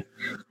protect him,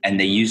 and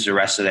they use the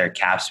rest of their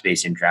cap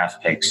space and draft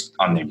picks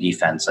on their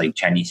defense. Like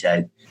Chenny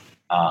said,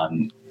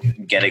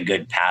 get a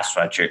good pass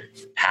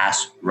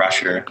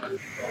rusher,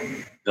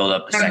 build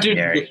up a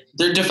secondary.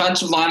 Their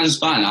defensive line is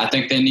fine. I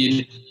think they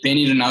need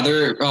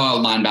another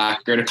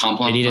linebacker to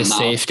complement. They need a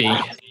safety.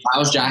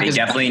 Miles Jack. They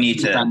definitely need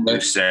to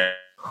boost their.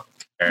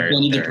 They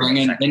need to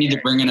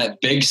bring in a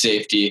big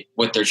safety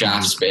with their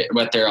draft space,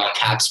 with their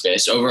cap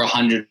space, over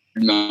 $100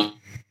 million.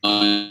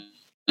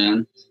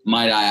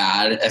 Might I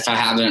add, if I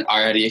haven't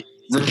already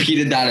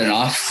repeated that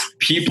enough,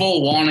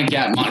 people want to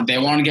get money. They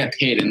want to get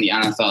paid in the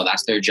NFL.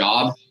 That's their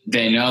job.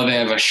 They know they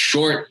have a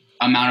short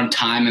amount of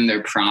time in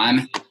their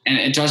prime, and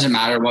it doesn't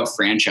matter what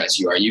franchise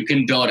you are. You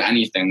can build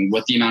anything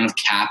with the amount of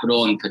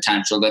capital and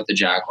potential that the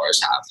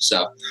Jaguars have.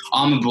 So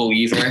I'm a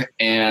believer,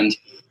 and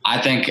I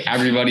think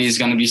everybody's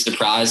going to be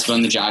surprised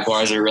when the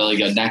Jaguars are really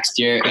good next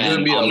year. It's going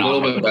to be a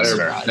little bit better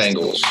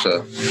Bengals.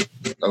 So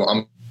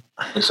I'm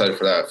excited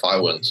for that.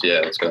 5 wins.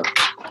 Yeah, let's go.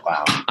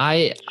 Wow.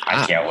 I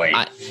can't wait.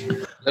 I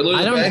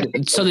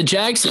don't. So the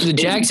Jags have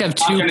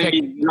 2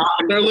 picks.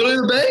 They're literally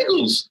the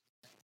Bengals.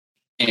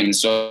 And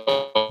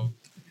so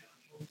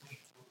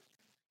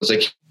it's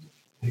like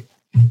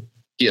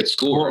at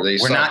school.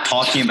 We're not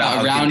talking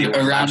about how good they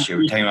were last year.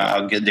 We're talking about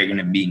how good they're going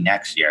to be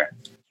next year.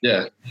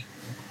 Yeah.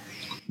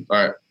 All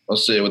right.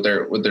 Let's see with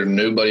their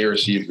nobody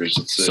receivers.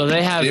 So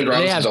they have 2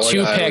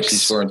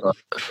 picks.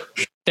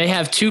 They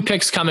have 2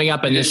 picks coming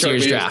up in this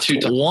year's draft.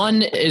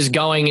 One is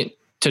going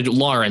to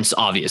Lawrence,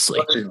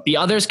 obviously. The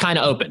other's kind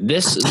of open.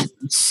 This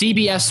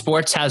CBS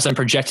Sports has them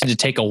projected to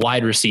take a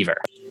wide receiver,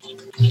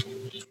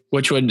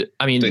 which would,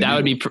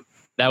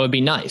 that would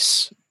be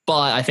nice.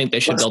 But I think they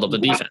should build up the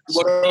defense.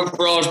 What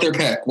overall is their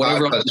pick?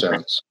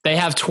 They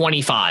have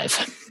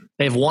 25.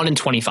 They have 1 in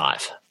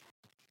 25.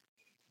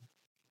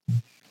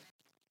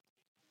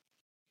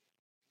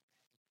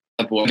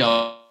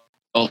 Go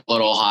a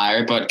little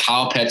higher, but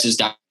Kyle Pitts is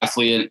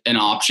definitely an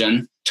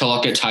option to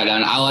look at tight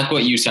end. I like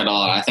what you said a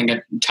lot. I think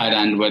a tight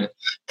end would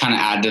kind of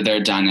add to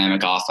their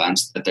dynamic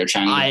offense that they're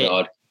trying to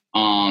build.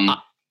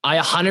 I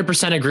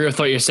 100% agree with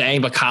what you're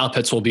saying, but Kyle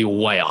Pitts will be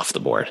way off the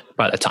board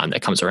by the time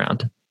that comes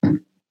around.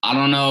 I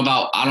don't know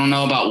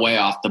about way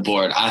off the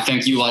board. I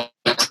think you like,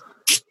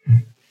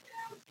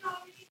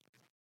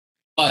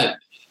 but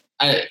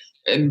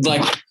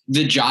like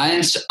the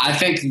Giants. I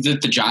think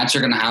that the Giants are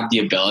going to have the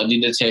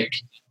ability to take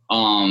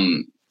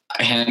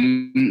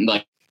him.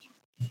 Like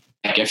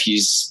if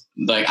he's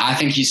like, I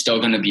think he's still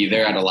going to be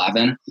there at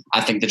 11.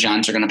 I think the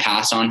Giants are going to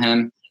pass on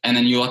him. And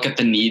then you look at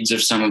the needs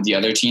of some of the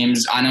other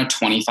teams. I know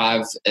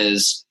 25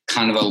 is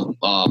kind of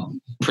a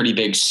pretty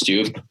big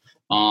stoop.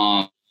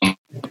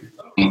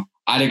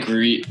 I'd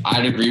agree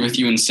with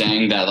you in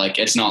saying that like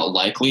it's not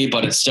likely,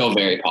 but it's still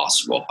very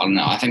possible. I don't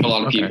know. I think a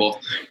lot of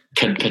people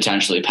could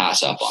potentially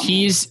pass up on him.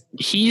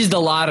 He's the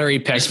lottery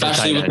pick,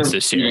 especially for tight ends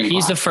this year.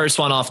 He's the first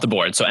one off the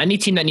board. So any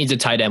team that needs a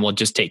tight end will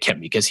just take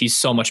him because he's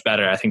so much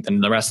better, I think,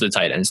 than the rest of the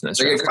tight ends in this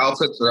draft. Kyle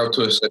Pitts are up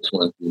to a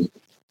 6-1 team.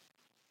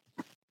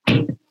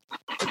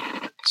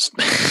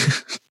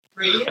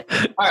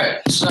 All right,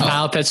 so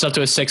Kyle Pitts up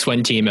to a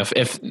 6-win team.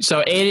 If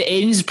so,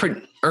 Aiden's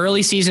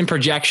early season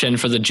projection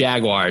for the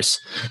Jaguars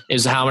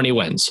is how many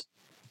wins?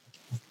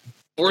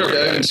 Or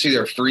I can see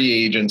their free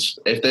agents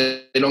if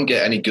they don't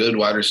get any good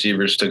wide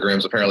receivers to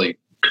Graham's apparently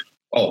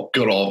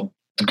good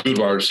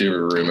wide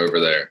receiver room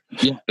over there.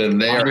 Yeah. Then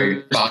they are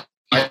a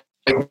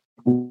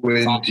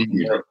 5-win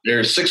team. They're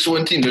a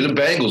 6-win team. They're the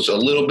Bengals, a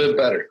little bit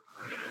better.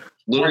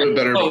 Bit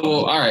better. Oh,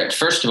 well, all right.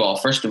 First of all,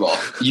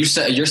 you're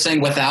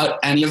saying without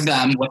any of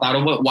them, without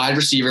a wide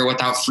receiver,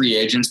 without free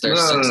agents, they're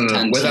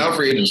 6-10. Without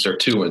free agents, they're a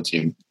 2-win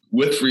team.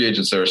 With free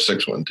agents, they're a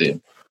 6-win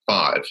team.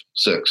 5,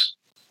 6.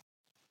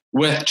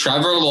 With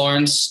Trevor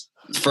Lawrence,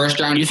 first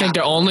round. You think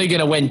they're only going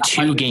to win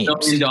 2 games?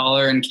 $1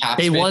 million in cap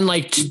they won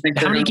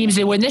how many games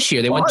they win this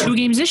year? They won 2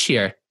 games this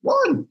year.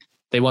 1.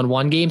 They won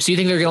 1 game. So you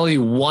think they're going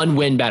to only 1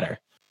 win better?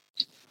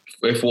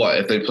 If what?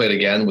 If they played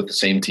again with the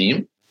same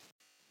team?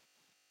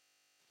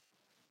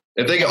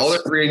 If they get all their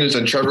free agents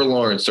and Trevor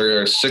Lawrence,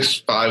 they're a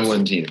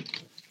 6-5-win team.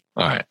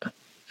 All right.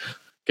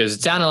 Because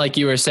it sounded like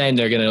you were saying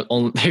they're gonna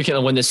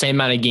win the same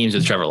amount of games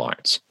with Trevor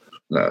Lawrence.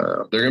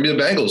 No, they're gonna be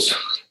the Bengals.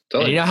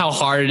 You know how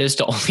hard it is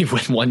to only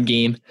win 1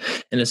 game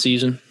in a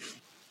season?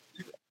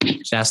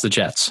 Just ask the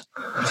Jets.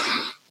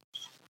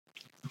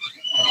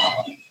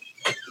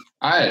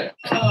 All right.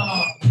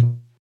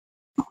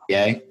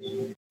 Yay.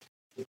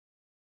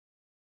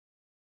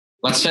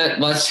 Let's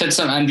hit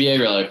some NBA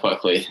really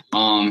quickly.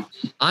 I'm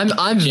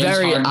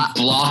very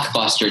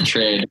blockbuster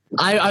trade.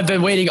 I've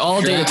been waiting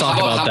all day to talk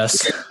about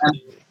this.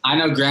 I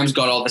know Graham's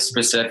got all the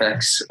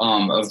specifics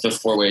of the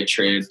 4-way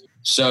trade.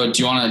 So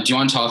do you want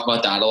to talk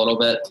about that a little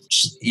bit?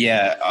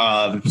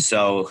 Yeah.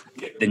 So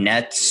the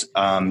Nets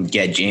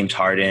get James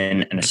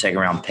Harden and a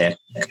 2nd-round pick.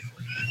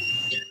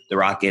 The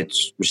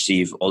Rockets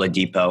receive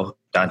Oladipo,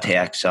 Dante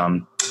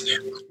Exum,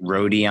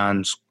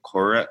 Rodion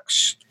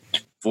Kurucs,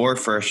 4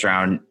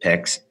 first-round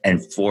picks,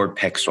 and 4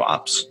 pick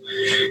swaps.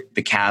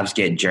 The Cavs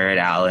get Jared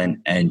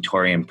Allen and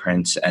Taurean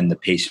Prince, and the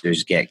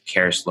Pacers get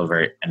Karis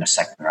LeVert and a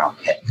 2nd-round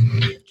pick.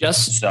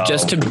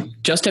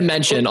 Just to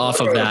mention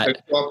off of that, pick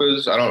swap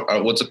is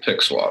what's a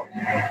pick swap?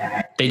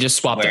 They just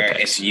swap their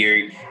picks.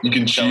 You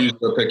can choose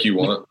the pick you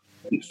want.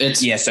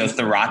 So if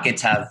the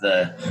Rockets have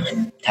the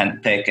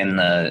 10th pick and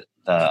the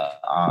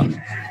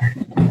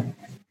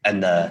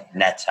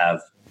Nets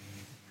have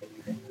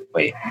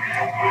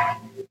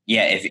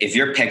if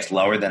your pick's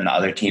lower than the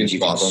other teams, you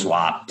can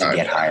swap to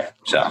get higher.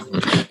 So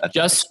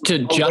just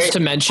to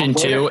mention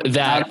too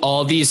that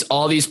all these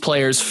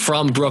players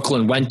from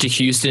Brooklyn went to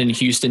Houston and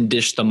Houston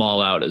dished them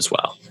all out as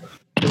well.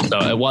 So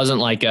it wasn't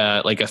like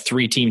a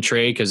 3-team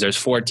trade because there's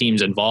 4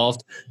 teams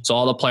involved. So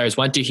all the players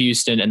went to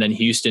Houston and then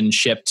Houston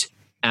shipped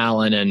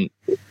Allen and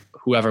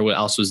whoever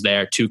else was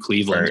there to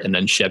Cleveland and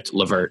then shipped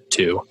LeVert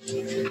to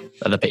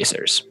the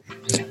Pacers.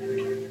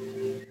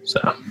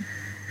 So.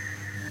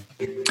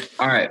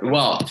 All right.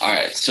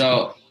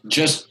 So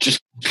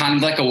just kind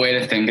of like a way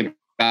to think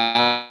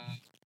about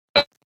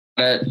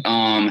it.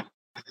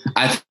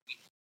 I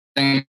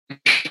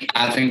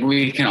think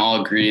we can all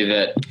agree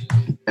that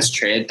this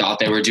trade thought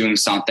they were doing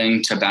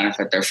something to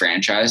benefit their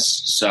franchise.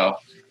 So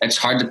it's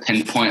hard to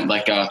pinpoint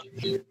like a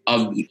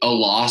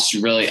loss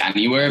really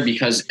anywhere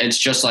because it's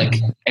just like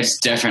it's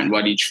different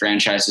what each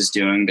franchise is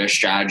doing, their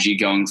strategy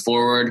going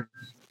forward.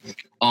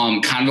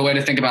 Kind of a way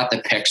to think about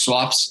the pick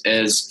swaps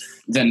is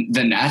the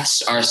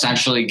Nets are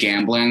essentially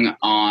gambling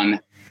on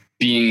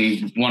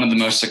being one of the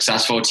most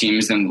successful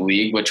teams in the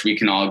league, which we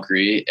can all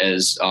agree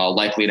is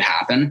likely to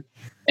happen.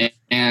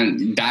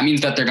 And that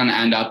means that they're going to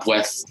end up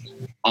with,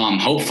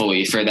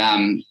 hopefully for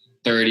them,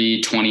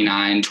 30,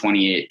 29,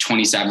 28,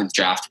 27th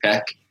draft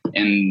pick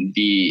in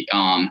the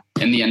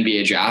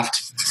NBA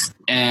draft.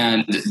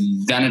 And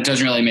then it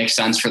doesn't really make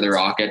sense for the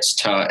Rockets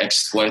to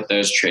exploit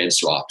those trade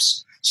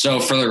swaps. So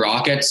for the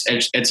Rockets,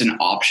 it's an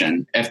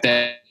option. If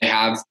they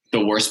have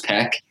the worst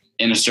pick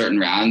in a certain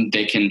round,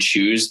 they can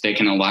choose. They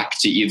can elect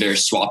to either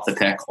swap the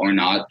pick or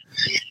not.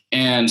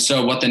 And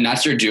so what the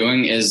Nets are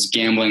doing is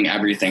gambling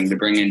everything to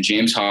bring in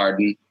James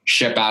Harden,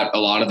 ship out a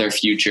lot of their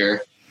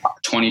future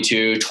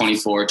 22,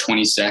 24,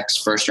 26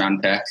 first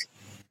round pick.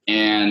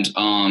 And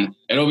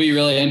it'll be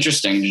really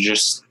interesting to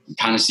just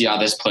kind of see how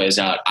this plays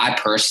out. I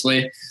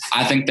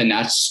think the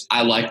Nets,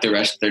 I like the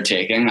risk they're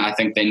taking. I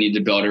think they need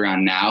to build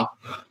around now.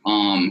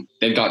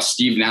 They've got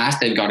Steve Nash.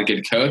 They've got a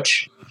good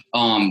coach.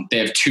 They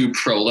have 2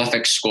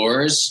 prolific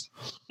scorers.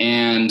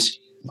 And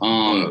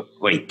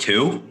wait,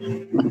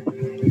 2?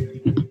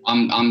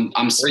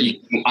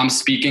 I'm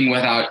speaking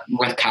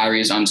with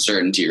Kyrie's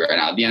uncertainty right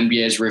now. The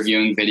NBA is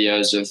reviewing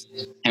videos of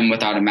him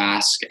without a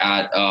mask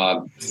at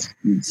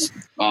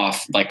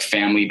like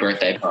family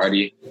birthday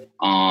party.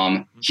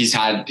 He's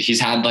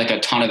had like a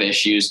ton of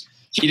issues.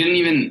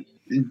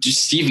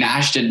 Steve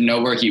Nash didn't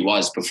know where he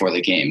was before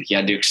the game. He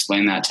had to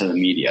explain that to the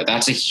media.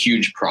 That's a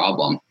huge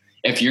problem.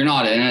 If you're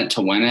not in it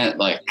to win it,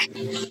 like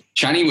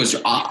Cheney was,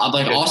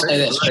 I'll say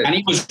this.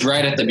 Cheney was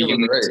right at the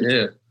beginning.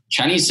 Yeah.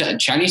 Cheney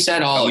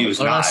said all. He was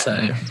not.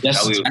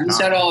 Yes, Cheney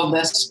said all of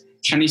this.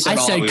 Cheney said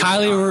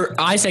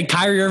I said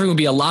Kyrie Irving would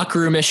be a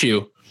locker room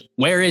issue.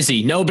 Where is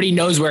he? Nobody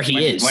knows where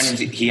he is.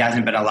 He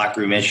hasn't been a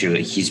locker room issue.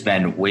 He's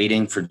been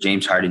waiting for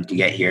James Harden to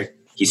get here.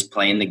 He's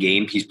playing the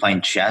game. He's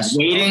playing chess.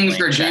 Waiting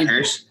for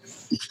checkers.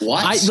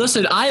 What?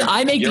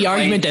 I make the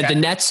argument that the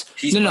Nets.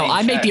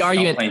 I make the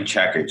argument. Playing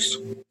checkers.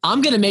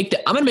 I'm gonna make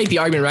the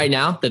argument right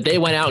now that they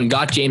went out and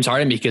got James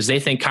Harden because they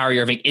think Kyrie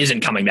Irving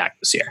isn't coming back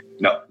this year.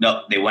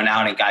 No, they went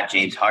out and got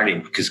James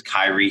Harden because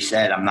Kyrie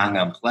said, "I'm not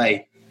gonna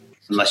play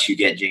unless you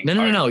get James."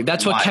 No.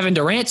 That's what Kevin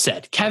Durant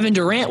said. Kevin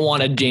Durant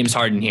wanted James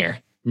Harden here,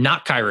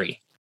 not Kyrie.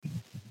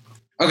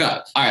 Okay.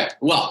 All right.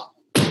 Well,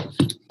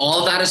 all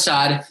of that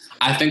aside,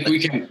 I think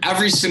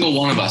every single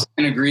one of us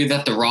can agree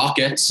that the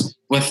Rockets,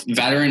 with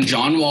veteran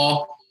John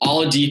Wall,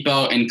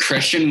 Oladipo, and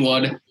Christian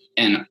Wood,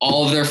 and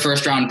all of their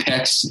first round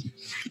picks,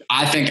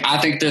 I think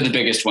they're the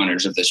biggest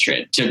winners of this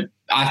trade.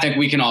 I think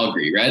we can all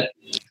agree, right?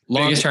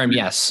 Long term,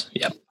 yes.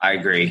 Yep. I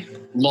agree.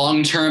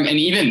 Long term, and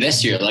even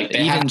this year, like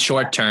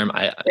short term,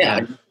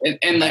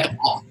 and like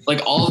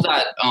all of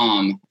that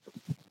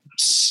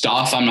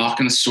stuff. I'm not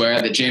going to swear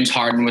that James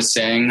Harden was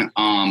saying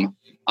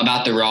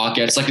about the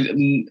Rockets, like.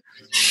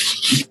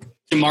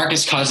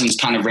 DeMarcus Cousins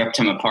kind of ripped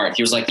him apart.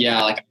 He was like,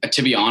 yeah, like,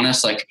 to be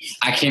honest, like,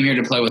 I came here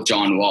to play with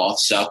John Wall.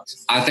 So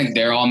I think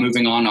they're all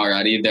moving on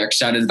already. They're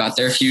excited about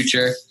their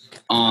future.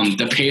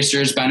 The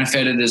Pacers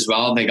benefited as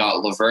well. They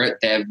got LeVert.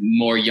 They have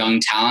more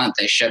young talent.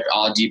 They shipped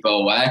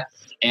Oladipo away.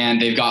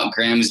 And they've got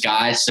Graham's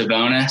guy,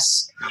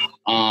 Sabonis.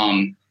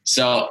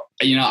 So,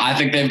 I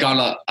think they've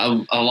got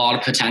a lot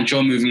of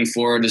potential moving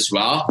forward as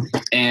well.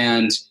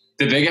 And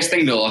the biggest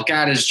thing to look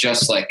at is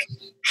just, like,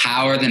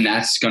 how are the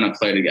Nets going to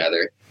play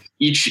together?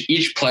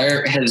 Each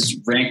player has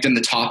ranked in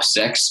the top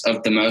 6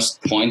 of the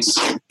most points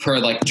per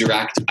like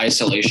direct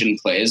isolation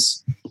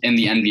plays in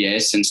the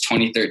NBA since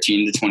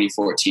 2013 to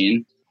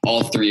 2014.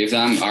 All 3 of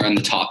them are in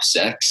the top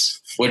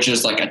 6, which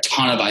is like a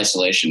ton of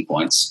isolation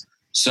points.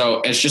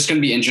 So it's just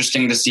going to be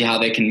interesting to see how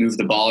they can move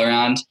the ball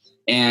around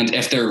and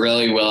if they're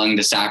really willing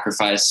to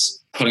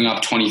sacrifice putting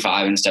up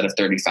 25 instead of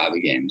 35 a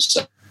game.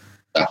 So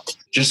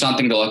just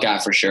something to look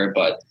at for sure.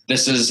 But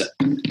this is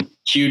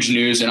huge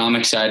news, and I'm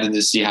excited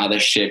to see how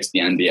this shapes the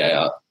NBA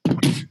up.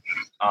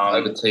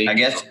 I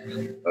guess.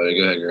 Go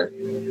ahead,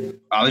 Greg.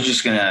 I was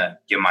just gonna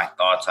give my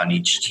thoughts on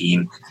each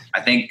team.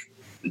 I think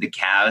the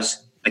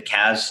Cavs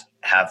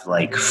have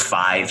like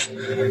five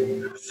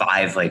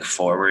like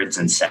forwards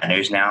and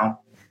centers now,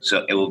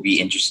 so it will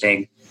be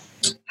interesting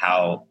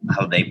how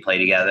they play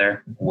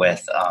together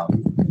with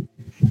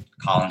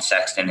Colin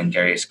Sexton and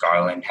Darius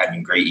Garland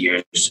having great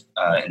years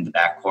in the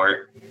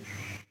backcourt.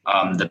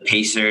 The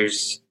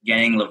Pacers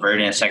getting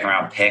LeVert in a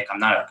second-round pick, I'm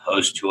not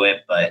opposed to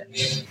it, but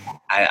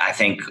I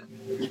think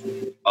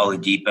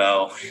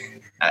Oladipo,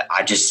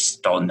 I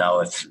just don't know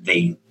if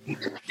they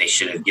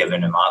should have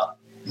given him up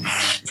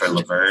for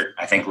LeVert.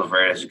 I think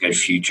LeVert has a good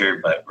future,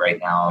 but right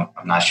now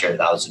I'm not sure if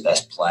that was the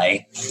best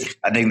play.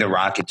 I think the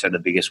Rockets are the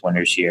biggest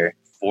winners here.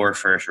 4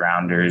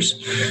 first-rounders,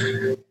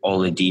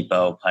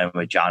 Oladipo playing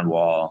with John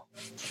Wall.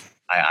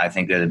 I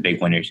think they're the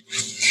big winners.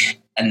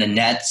 And the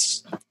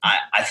Nets,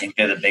 I think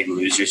they're the big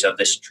losers of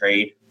this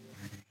trade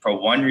for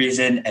one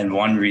reason and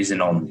one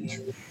reason only.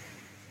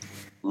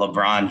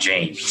 LeBron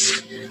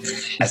James.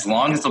 As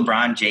long as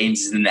LeBron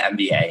James is in the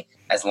NBA,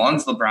 as long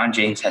as LeBron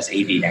James has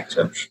AD next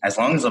to him, as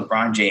long as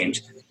LeBron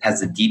James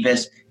has the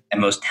deepest and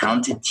most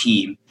talented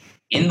team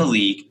in the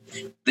league,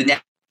 the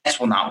Nets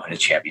will not win a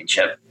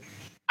championship.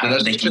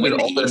 They can win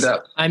all their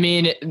depth. I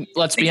mean,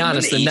 let's be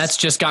honest. The Nets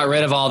just got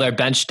rid of all their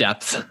bench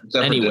depth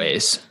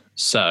anyways.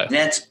 So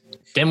Nets,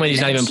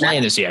 Dinwiddie's not even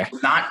playing this year.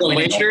 Not The winning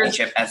a Lakers-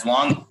 championship as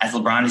long as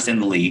LeBron is in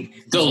the league.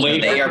 The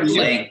Lakers they are were the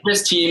playing.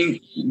 deepest team.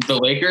 The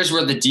Lakers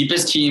were the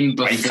deepest team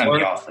Why you cut me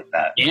before off like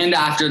that? and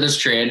after this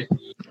trade.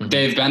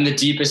 They've been the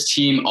deepest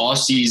team all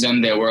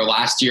season. They were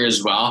last year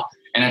as well.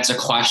 And it's a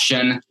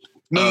question.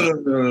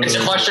 No. It's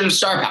a question of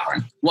star power.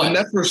 The What?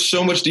 Nets were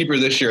so much deeper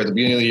this year at the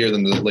beginning of the year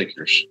than the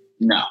Lakers.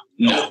 No.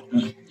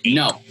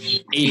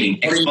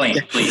 Aiden, Explain,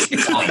 please.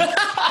 Explain.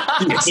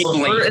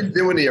 Levert and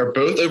Dinwiddie are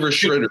both over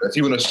Schroeder. If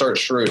you want to start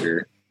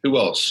Schroeder, who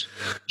else?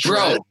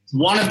 Bro,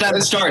 one of them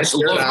starts.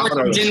 Jared Allen,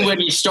 I would say.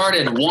 Dinwiddie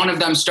started. One of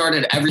them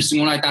started every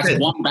single night. That's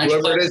one bench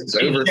Whoever player. it is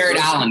over Jared Schroeder.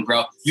 Allen,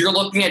 bro. You're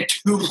looking at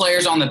 2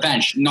 players on the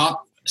bench,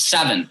 not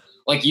 7.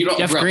 Like you don't.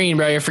 Jeff bro, Green,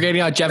 bro. You're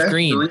forgetting about Jeff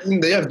Green.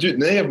 They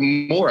have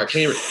more. I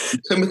can't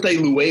even. Timothy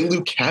Luelu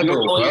You Cabarro, know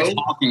what bro. you're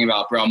talking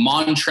about, bro.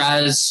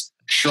 Montrez,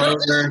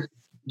 Schroeder.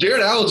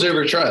 Jared Allen's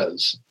over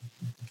Trez.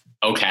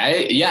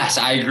 Okay, yes,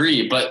 I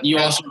agree, but you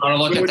also got to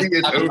look at Dinwiddie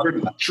is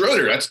over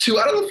Schroeder. That's 2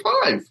 out of the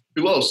 5.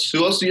 Who else?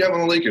 Who else do you have on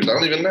the Lakers? I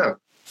don't even know.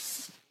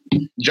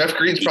 Jeff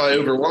Green's probably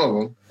over one of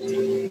them.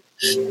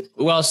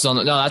 Who else is on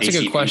the? No, that's a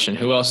good KCP. question.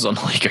 Who else is on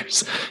the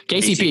Lakers?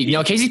 KCP.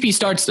 No, KCP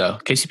starts though.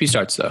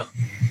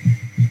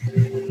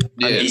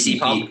 Yeah, KCP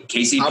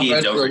top is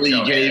bench over in the league. Joe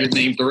You can't even Harris.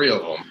 name 3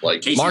 of them.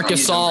 Like KCP Marcus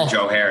is over Gasol.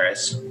 Joe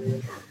Harris.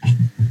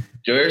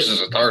 Joe Harris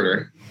is a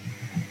starter.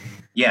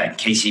 Yeah,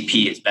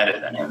 KCP is better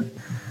than him.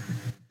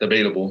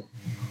 Debatable.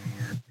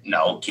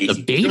 No,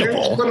 KCP. Joe Harris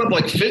Debatable. put up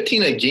like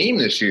 15 a game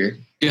this year.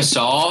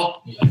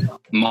 Gasol,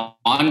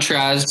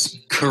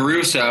 Montrez,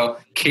 Caruso,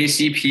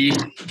 KCP,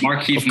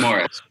 Markieff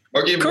Morris.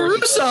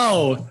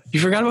 Caruso. You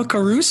forgot about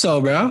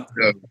Caruso, bro.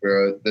 Yeah,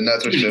 bro. The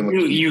Nets are so much.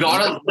 You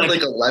gotta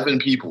like 11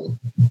 people.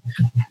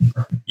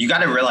 You got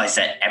to realize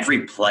that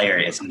every player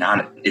is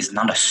not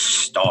a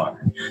star.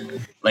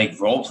 Like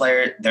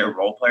their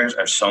role players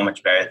are so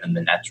much better than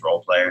the Nets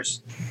role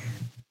players.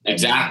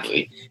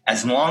 exactly.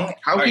 As long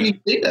How can you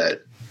say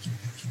that?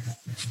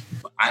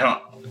 I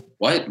don't.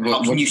 What?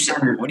 How can you say?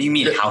 What do you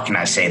mean? How can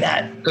I say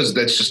that? Because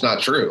that's just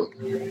not true.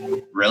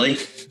 Really?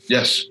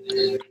 Yes.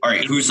 All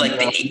right. Who's the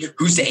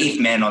 8th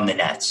man on the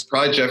Nets?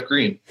 Probably Jeff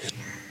Green.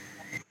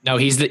 No,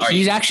 he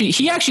actually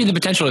the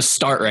potential to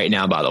start right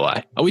now. By the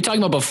way, are we talking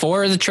about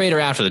before the trade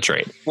or after the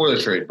trade? Before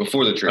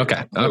the trade.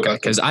 Okay.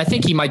 Because I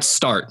think he might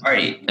start All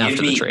right.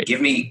 after the trade. Give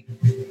me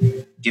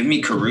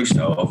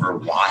Caruso over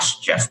Wash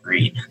Jeff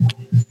Green.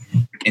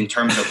 In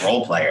terms of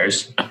role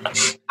players,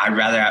 I'd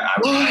rather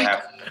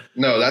have.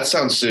 No, that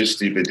sounds so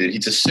stupid, dude.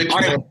 He's a 6. All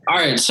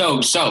right. So,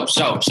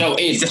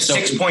 He's a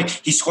 6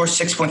 point. He scores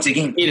 6 points a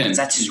game. Eden.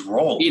 That's his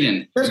role.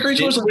 Eden, Jeff Green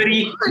scores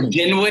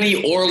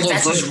Dinwiddie or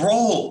That's his LeVert.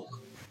 role.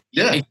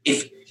 Yeah.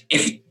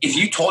 If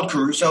you told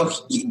Caruso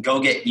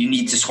you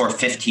need to score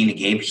 15 a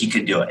game, he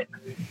could do it.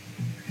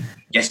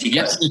 Yes, he could.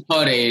 Yes, he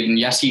could, Aiden.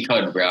 Yes, he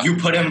could, bro. You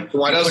put him.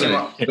 Why doesn't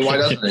him it? Why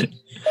doesn't it?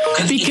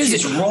 Because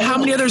it's his role. how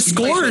many other He plays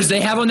scorers with-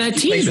 they have on that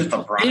he plays team? with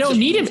LeBron. They don't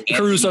need him, Anthony-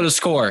 Caruso to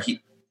score.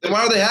 Then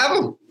why do they have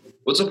him?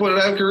 What's the point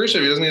of having Caruso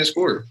if he doesn't need to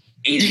score?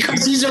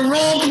 Because he's a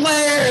role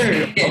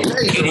player.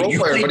 Okay, he's a role player,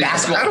 but he's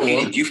basketball. not one.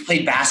 Aiden, you've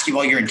played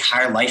basketball your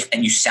entire life,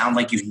 and you sound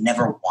like you've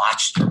never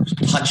watched or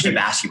touched a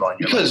basketball in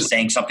your life,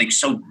 saying something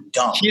so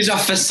dumb. He's a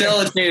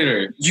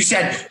facilitator. You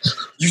said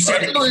if he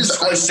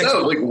scores 6 No,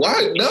 like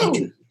why? No,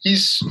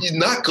 he's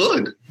not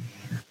good.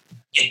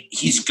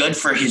 He's good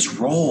for his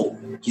role.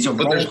 He's a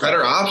But role there's player.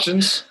 better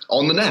options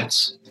on the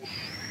Nets.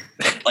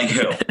 Like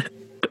who?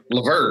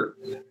 LeVert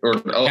or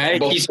Okay,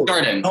 he's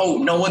starting.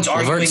 No one's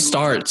arguing. LeVert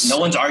starts. No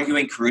one's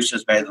arguing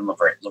Caruso's better than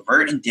LeVert.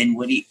 LeVert and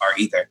Dinwiddie are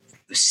either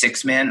the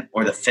 6th man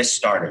or the 5th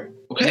starter.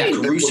 Okay,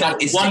 Caruso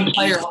is one the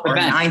player 8th on the or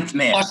bench. 9th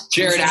man. Plus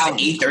Jared Caruso's Allen.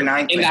 the 8th or 9th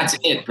And man. that's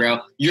it, bro.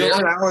 You're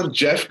Jared Allen,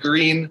 Jeff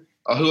Green.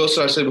 Who else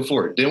did I say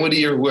before?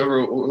 Dinwiddie or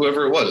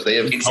whoever it was. They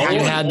have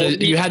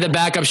Exactly. You had the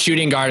backup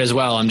shooting guard as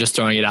well. I'm just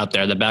throwing it out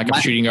there. The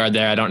backup shooting guard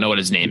there. I don't know what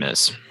his name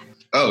is.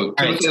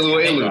 Timothy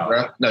Luelu,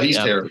 bro. No, he's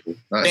terrible.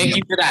 Thank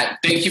you for that.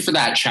 Thank you for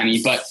that,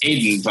 Chenny. But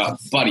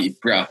Aiden, buddy,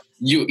 bro,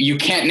 you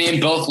can't name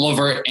both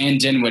LeVert and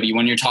Dinwiddie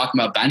when you're talking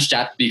about bench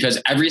depth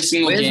because every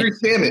single Landry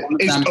game.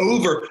 Shamet is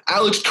over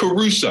Alex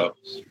Caruso.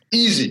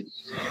 Easy.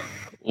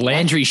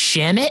 Landry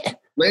Shamet?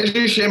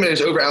 Landry Shamet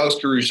is over Alex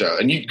Caruso.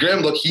 And Graham,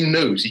 look, he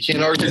knows. He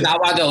can't argue. Is that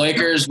why the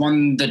Lakers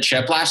won the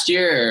chip last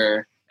year?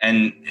 Or?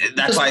 And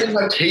that's why.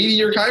 Like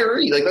Katie or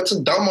Kyrie. Like, that's a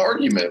dumb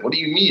argument. What do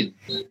you mean?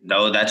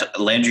 No, that's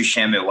Landry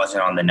Shamet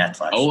wasn't on the Nets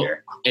last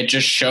year. It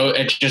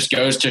just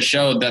goes to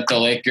show that the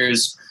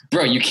Lakers,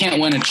 bro, you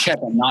can't win a chip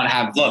and not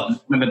have one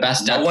of the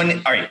best depth. All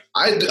right.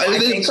 I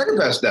think second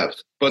best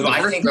depth. But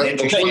I the think first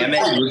Landry best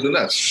Shamet was the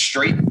Nets.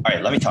 straight. All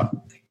right, let me talk.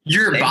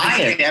 You're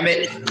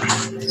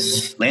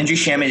biased. Landry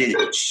Shamet is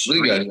What do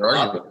you guys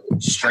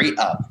arguing? straight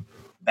up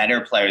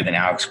better player than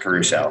Alex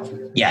Caruso.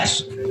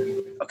 Yes.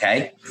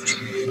 Okay.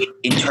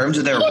 In terms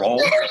of their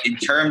role, in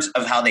terms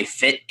of how they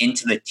fit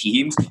into the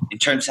teams, in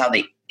terms of how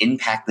they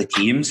impact the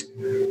teams,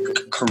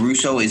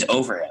 Caruso is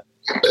over him.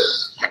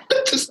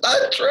 just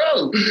not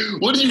true.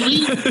 What do you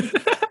mean?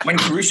 When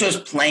Caruso's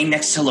playing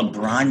next to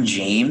LeBron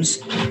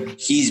James,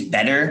 he's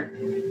better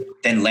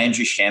than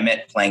Landry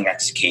Shamet playing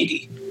next to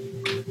KD.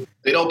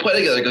 They don't play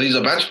together because he's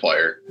a bench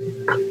player.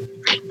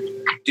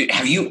 Dude,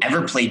 have you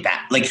ever played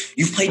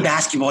you've played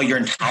basketball your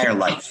entire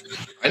life?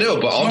 I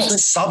know, but also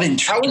sub in.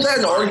 How is that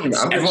an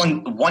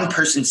argument? One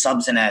person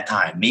subs in at a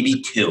time,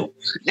 maybe two.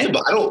 Yeah,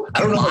 but I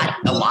don't know.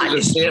 A lot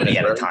is 3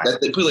 at a time.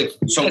 They play like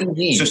so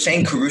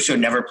saying Caruso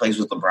never plays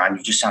with LeBron,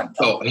 you just sound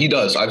dumb. Oh, he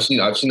does. I've seen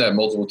that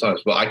multiple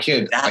times, but I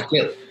can't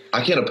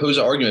oppose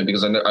the argument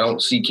because I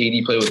don't see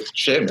KD play with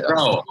Shamet.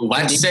 Bro,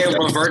 let's say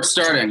LeVert's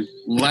starting.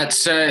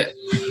 Let's say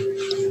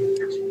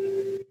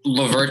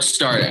LeVert's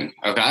starting.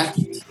 Okay,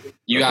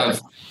 you have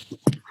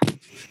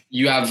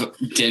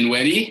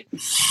Dinwiddie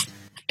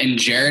and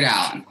Jared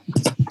Allen.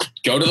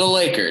 Go to the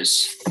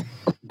Lakers.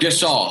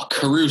 Gasol,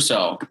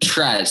 Caruso,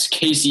 Trez,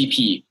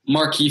 KCP,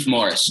 Markieff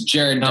Morris,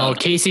 Jared. No,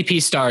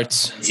 KCP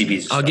starts.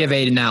 I'll give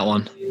Aiden that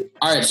one.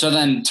 All right, so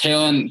then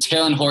Talon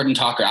Horton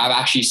Tucker. I've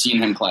actually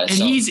seen him play. And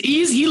so.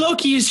 he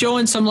low-key is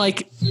showing some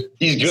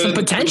he's good. Some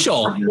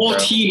potential. The whole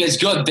team is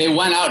good. They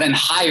went out and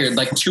hired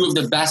two of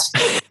the best.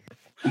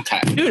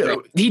 Okay. Dude,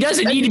 he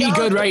doesn't need to be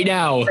good right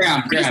now.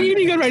 Graham, he doesn't need to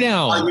be good right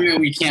now.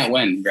 We can't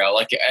win, bro.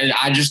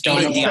 I just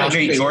don't know.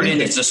 DeAndre Jordan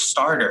is a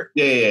starter.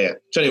 Yeah.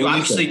 Tony, you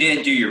obviously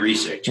didn't do your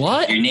research.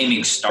 What? You're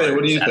naming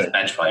starters as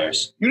bench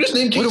players. You just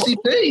named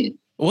KCP.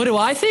 What do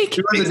I think?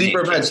 Who are the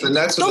deeper bench? The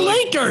Nets. The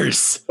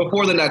Lakers.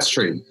 Before the Nets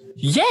trade.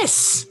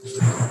 Yes.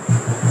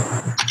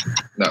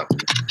 No.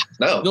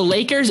 The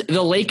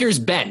Lakers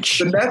bench.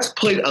 The Nets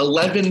played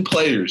 11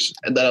 players,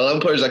 and that 11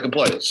 players that can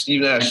play.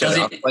 Steve Nash.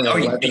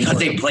 Because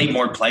they played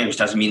more players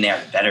doesn't mean they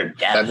have better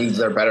depth. That means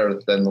they're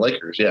better than the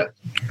Lakers, yeah.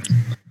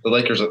 The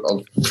Lakers are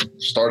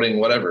starting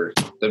whatever.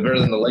 They're better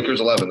than the Lakers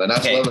 11. The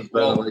Nets 11 is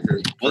better than the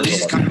Lakers. Well,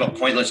 this is kind of a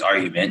pointless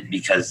argument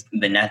because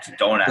the Nets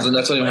don't have. Because the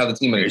Nets don't even have the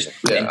team anymore.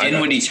 Yeah, and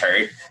Dinwiddie's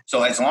hurt.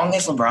 So as long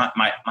as LeBron,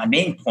 my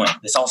main point,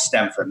 this all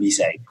stemmed from me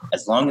saying,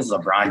 as long as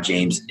LeBron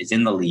James is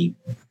in the league,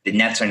 the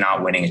Nets are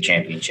not winning a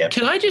championship.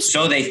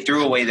 So they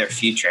threw away their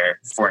future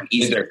for an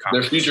Eastern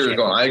Conference. Their future is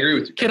gone. I agree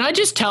with you. Can I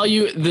just tell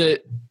you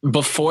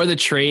before the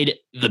trade,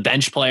 the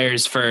bench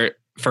players for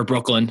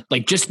Brooklyn,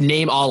 just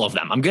name all of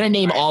them. I'm going to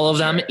name all of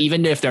them,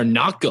 even if they're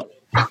not good.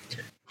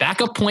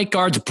 Backup point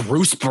guards,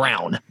 Bruce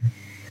Brown.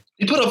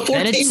 He put up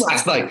 14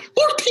 last night.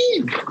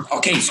 14.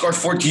 Okay, he scored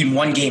 14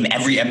 one game.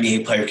 Every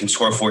NBA player can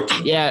score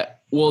 14. Yeah,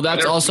 well,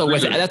 that's also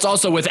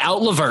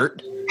without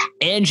LeVert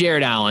and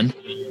Jared Allen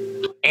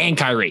and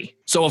Kyrie.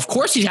 So of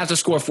course he has to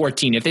score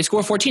 14. If they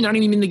score 14, not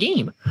even in the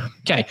game.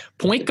 Okay,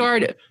 point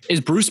guard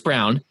is Bruce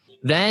Brown.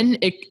 Then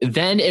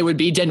it would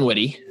be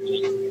Dinwiddie.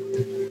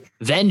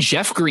 Then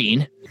Jeff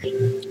Green,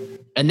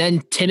 and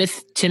then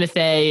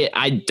Timothy.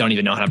 I don't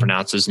even know how to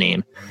pronounce his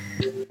name.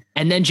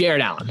 And then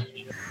Jared Allen.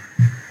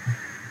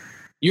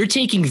 You're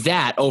taking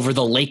that over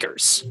the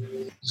Lakers.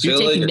 You're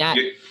taking that.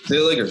 The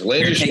Lakers.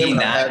 Landry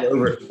Shamet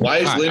over. Why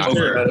is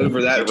Landry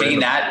over that? You're taking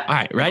that. All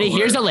right, ready?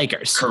 Here's the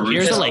Lakers.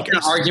 Here's the Lakers.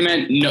 An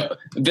argument. No,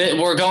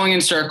 we're going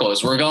in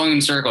circles.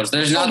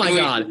 There's nothing. Oh my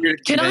God!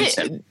 Can I?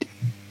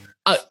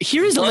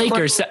 Here's the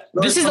Lakers.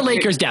 This is the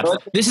Lakers depth.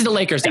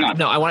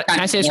 No, can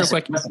I say this real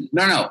quick?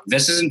 No.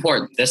 This is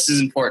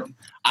important.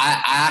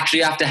 I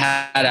actually have to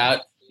head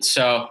out,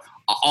 so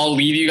I'll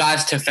leave you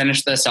guys to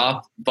finish this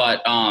up.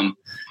 But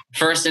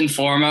first and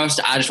foremost,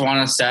 I just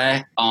want to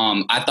say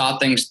I thought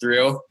things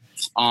through.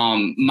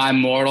 My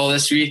mortal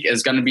this week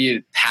is going to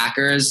be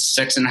Packers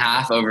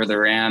 6.5 over the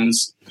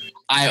Rams.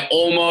 I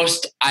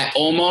almost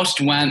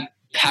went.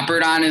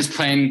 Pepperdine is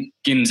playing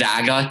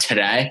Gonzaga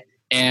today.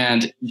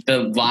 And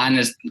the line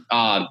is,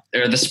 or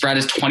the spread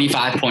is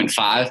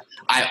 25.5.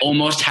 I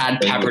almost had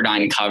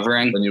Pepperdine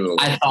covering.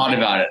 I thought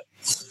about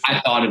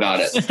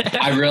it.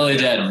 I really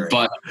did,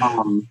 but I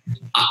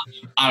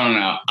don't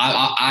know.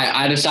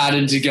 I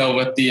decided to go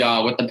with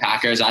the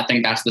Packers. I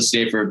think that's the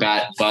safer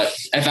bet. But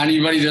if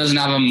anybody doesn't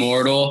have a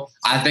mortal,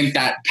 I think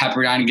that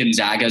Pepperdine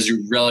Gonzaga is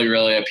really,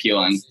 really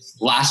appealing.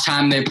 Last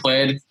time they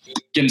played,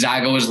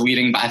 Gonzaga was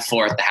leading by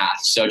 4 at the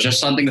half. So just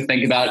something to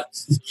think about.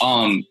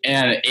 And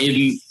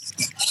Aiden,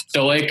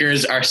 the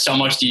Lakers are so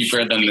much deeper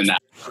than the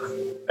Nets.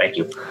 Thank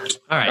you.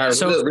 All right.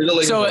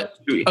 So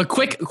a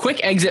quick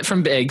exit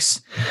from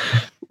Biggs.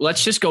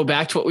 Let's just go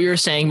back to what we were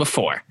saying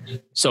before.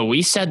 So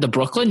we said the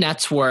Brooklyn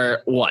Nets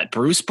were what?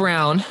 Bruce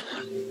Brown,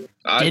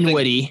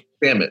 Dinwiddie.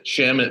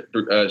 Shamet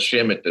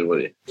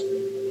Dinwiddie.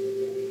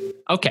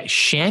 Okay,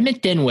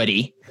 Shamet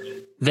Dinwiddie.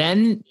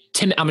 Then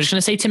I'm just going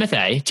to say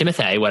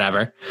Timothy,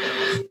 whatever.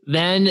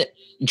 Then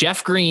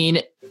Jeff Green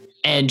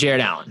and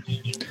Jared Allen.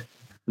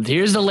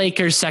 Here's the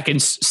Lakers' second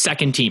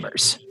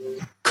teamers: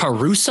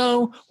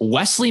 Caruso,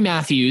 Wesley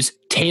Matthews,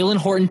 Talon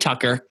Horton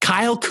Tucker,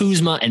 Kyle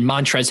Kuzma, and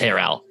Montrezl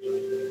Harrell.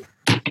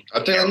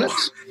 I'll tell you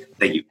this.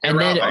 Thank you. And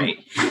then,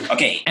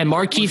 okay. And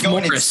Markieff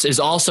Morris is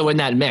also in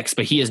that mix,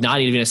 but he is not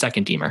even a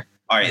second teamer.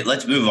 All right,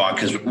 let's move on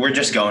because we're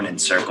just going in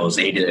circles.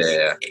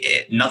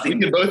 Nothing.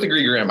 We can both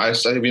agree, Graham.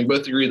 We can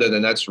both agree that the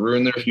Nets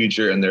ruined their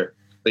future and they're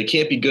they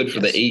can't be good for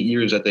the 8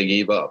 years that they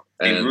gave up.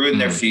 They ruined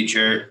their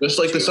future. Just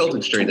like the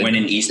Celtics trade. To win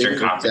an Eastern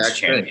Conference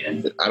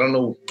champion. I don't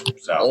know.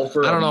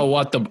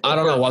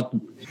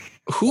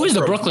 Who is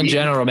the Brooklyn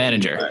general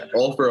manager?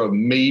 All for a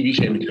maybe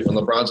championship. And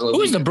LeBron's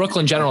who is the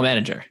Brooklyn general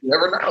manager? You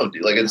never know,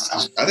 dude. Like I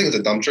think it's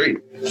a dumb trade.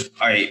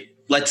 All right,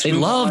 They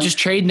love just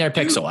trading their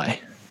picks away.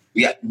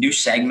 We got new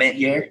segment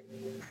here.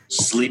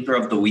 Sleeper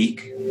of the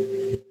week.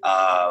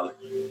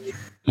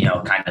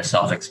 Kind of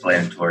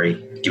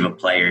self-explanatory. Give a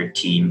player,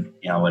 team,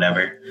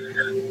 whatever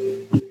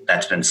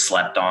that's been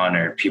slept on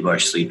or people are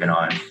sleeping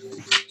on.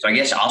 So I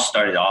guess I'll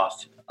start it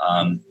off.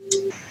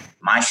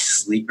 My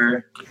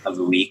sleeper of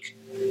the week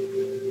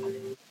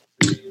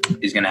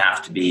is going to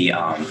have to be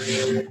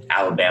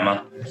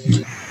Alabama.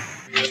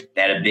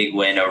 They had a big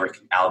win over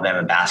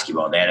Alabama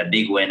basketball. They had a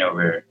big win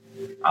over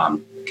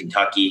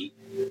Kentucky.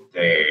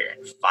 They're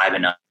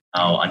 5-0,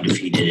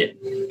 undefeated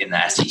in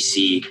the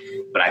SEC,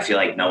 but I feel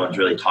like no one's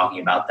really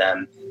talking about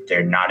them.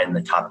 They're not in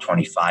the top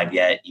 25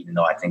 yet, even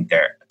though I think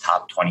they're a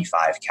top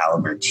 25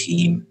 caliber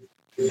team.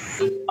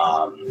 If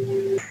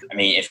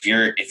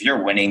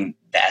you're winning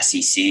the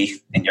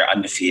SEC and you're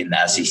undefeated in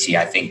the SEC,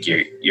 I think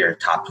you're a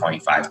top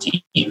 25 team,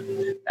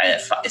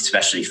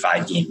 especially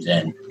 5 games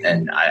in.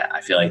 And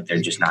I feel like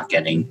they're just not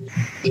getting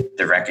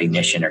the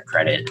recognition or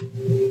credit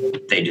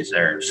they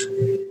deserve.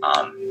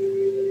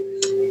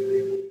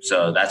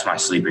 So that's my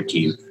sleeper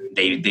team.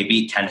 They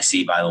beat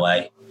Tennessee, by the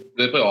way.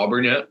 Did they play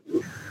Auburn yet?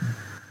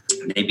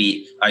 They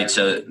beat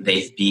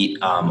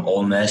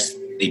Ole Miss.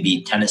 They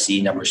beat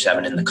Tennessee, number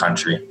 7 in the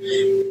country.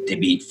 They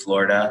beat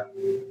Florida.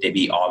 They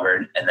beat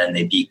Auburn, and then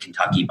they beat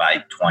Kentucky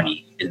by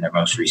 20 in their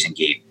most recent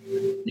game.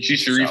 You see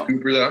Sharif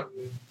Cooper though?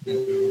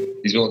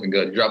 He's been looking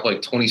good. He dropped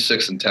like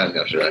 26 and 10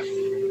 yesterday.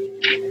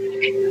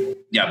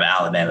 Yeah, but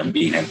Alabama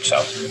beat him.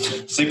 So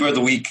sleeper of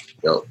the week.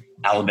 Yep.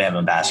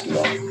 Alabama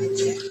basketball.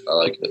 I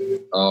like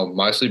it.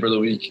 My sleeper of the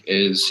week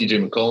is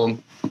CJ McCollum,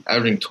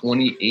 averaging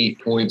 28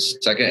 points,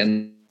 second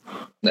in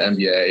the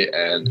NBA,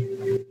 and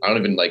I don't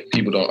even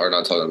people are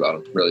not talking about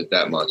him really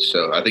that much.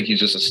 So I think he's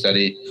just he's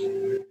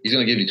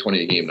going to give you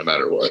 20 a game no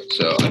matter what.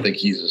 So I think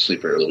he's a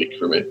sleeper of the week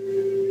for me.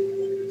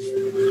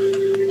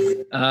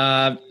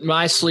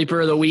 My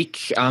sleeper of the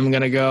week, I'm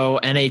going to go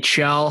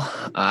NHL.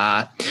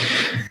 I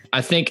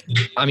guess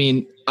I'm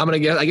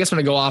going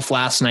to go off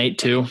last night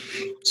too.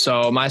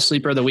 So my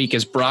sleeper of the week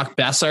is Brock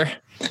Besser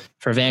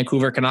for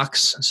Vancouver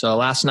Canucks. So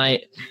last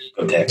night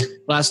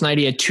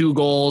he had 2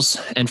 goals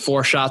and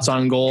 4 shots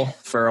on goal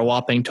for a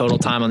whopping total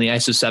time on the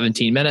ice of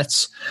 17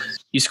 minutes.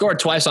 He scored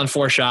twice on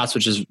 4 shots,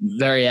 which is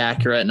very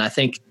accurate. And I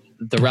think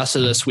the rest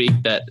of this week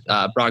that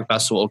Brock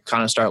Besser will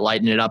kind of start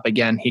lighting it up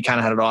again. He kind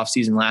of had an off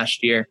season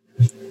last year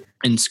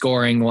in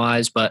scoring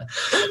wise, but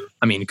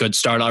good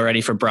start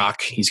already for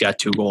Brock. He's got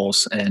 2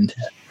 goals and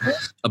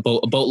a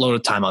boatload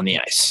of time on the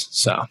ice.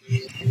 So.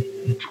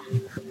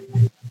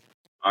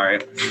 All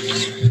right.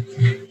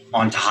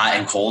 On to hot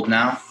and cold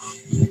now.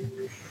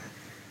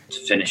 To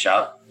finish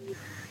up.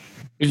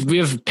 We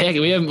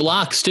have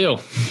locks too.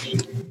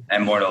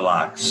 And more to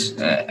locks.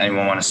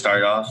 Anyone want to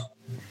start off?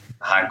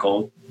 Hot and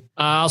cold?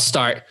 I'll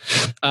start.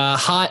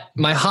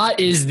 My hot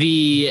is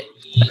the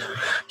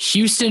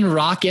Houston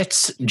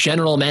Rockets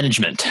general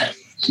management.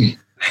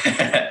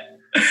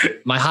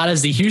 My hot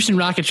is the Houston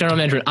Rockets general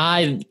management.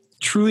 I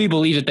truly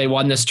believe that they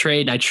won this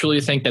trade. And I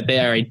truly think that they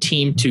are a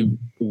team to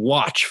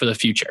watch for the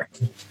future.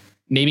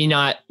 Maybe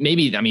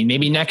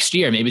next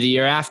year, maybe the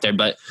year after.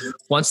 But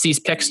once these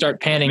picks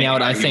start panning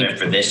out, I think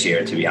for this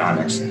year, to be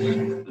honest,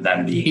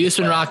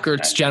 Houston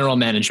Rockets general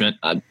management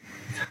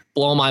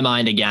blow my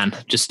mind again.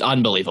 Just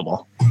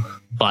unbelievable.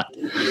 But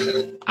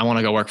I want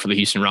to go work for the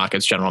Houston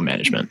Rockets general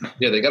management.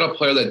 Yeah, they got a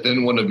player that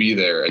didn't want to be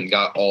there and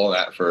got all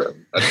that for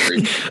him. That's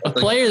great. A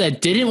player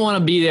that didn't want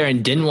to be there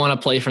and didn't want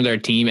to play for their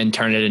team and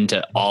turn it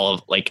into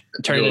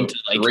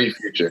great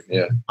future.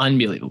 Yeah,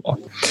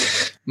 unbelievable.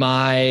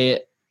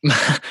 My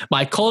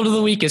cold of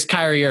the week is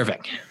Kyrie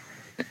Irving.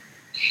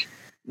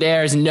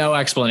 There's no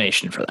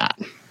explanation for that.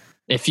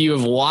 If you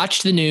have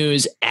watched the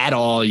news at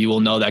all, you will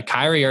know that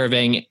Kyrie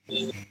Irving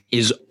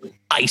is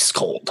ice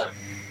cold.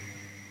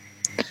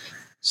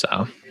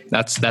 So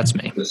that's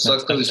me. It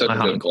sucks because he's such a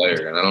good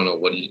player, and I don't know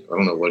what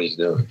he's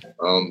doing.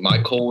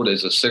 My cold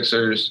is the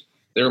Sixers.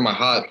 They were my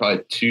hot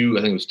probably two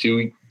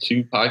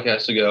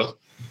podcasts ago,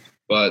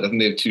 but I think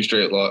they have 2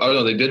 straight losses. Oh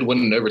no, they did win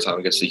in overtime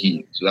against the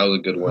Heat, so that was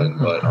a good win.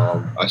 But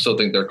I still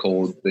think they're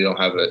cold. They don't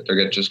have it.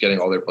 They're just getting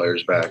all their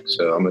players back,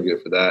 so I'm gonna go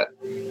for that.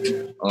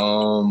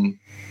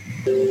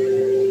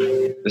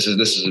 This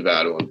is a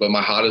bad one, but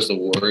my hot is the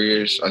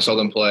Warriors. I saw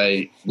them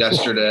play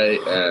yesterday,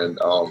 and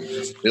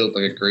they look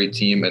like a great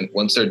team. And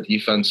once their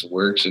defense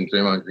works and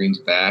Draymond Green's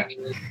back,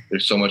 they're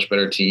so much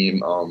better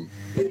team.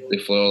 They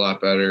flow a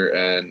lot better,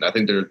 and I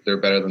think they're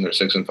better than their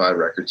 6-5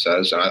 record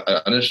says. And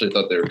I initially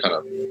thought they were kind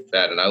of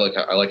bad, and I like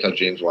how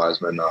James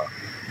Wiseman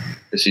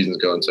his season's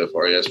going so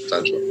far. He has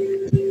potential.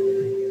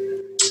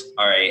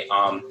 All right,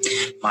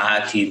 my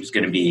hot team is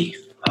going to be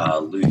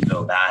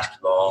Louisville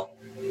basketball.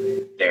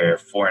 They're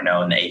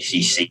 4-0 in the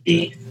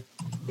ACC,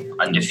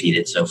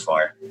 undefeated so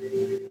far.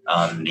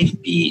 They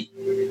beat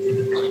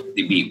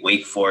They beat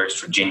Wake Forest,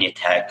 Virginia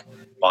Tech,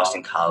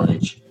 Boston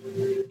College,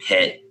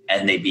 Pitt,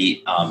 and they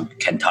beat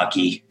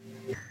Kentucky.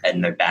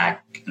 And they're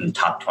back in the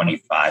top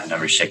 25,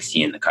 number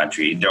 16 in the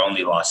country. Their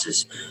only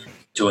losses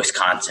to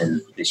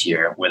Wisconsin this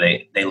year, where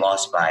they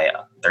lost by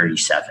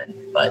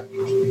 37. But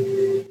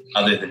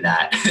other than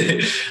that,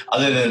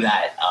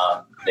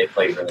 they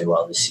played really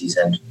well this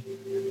season.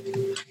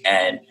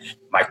 And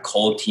my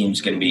cold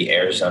team's going to be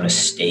Arizona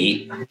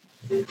State.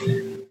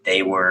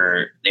 They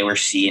were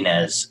seen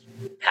as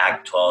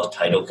Pac-12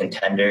 title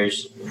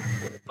contenders,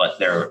 but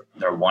they're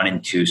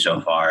 1-2 so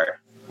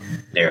far.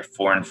 They're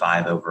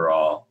 4-5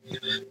 overall.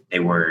 They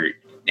were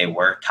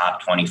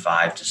top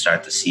 25 to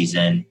start the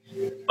season,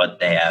 but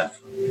they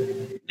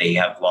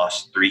have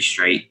lost 3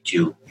 straight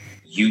to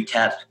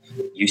UTEP,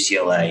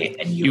 UCLA,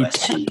 and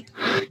USC.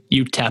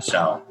 UTEP.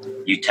 So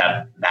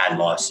UTEP, bad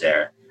loss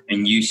there.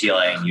 And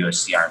UCLA and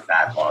USC aren't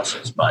bad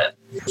losses, but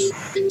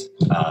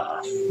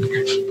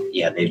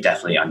they've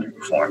definitely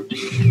underperformed.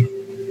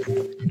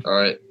 All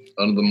right,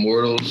 under the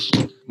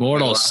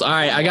Mortals. All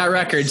right, I got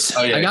records.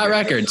 Oh, yeah, I got yeah.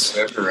 records.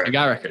 I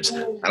got records.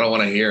 I don't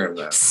want to hear him,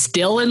 though.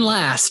 Still in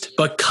last,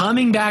 but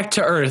coming back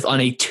to earth on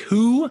a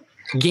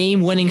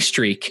 2-game winning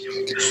streak.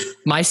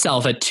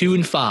 Myself at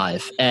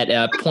 2-5 at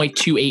a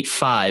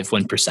 .285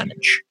 win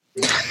percentage.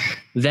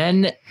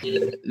 Then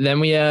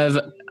we have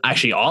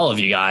actually all of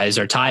you guys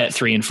are tied at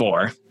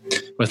 3-4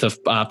 with a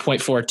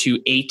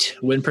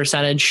 .428 win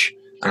percentage.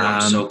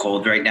 They're so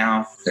cold right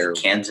now.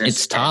 Kansas.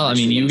 It's tough. I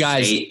mean, you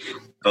guys State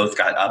both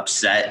got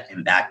upset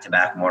in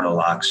back-to-back mortal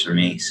locks for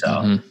me.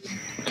 So,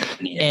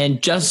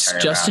 and just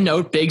to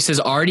note, Biggs has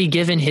already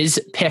given his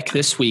pick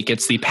this week.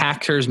 It's the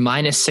Packers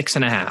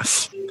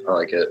 -6.5. I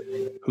like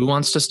it. Who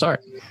wants to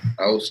start?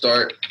 I will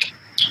start.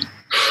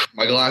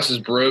 My glasses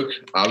broke.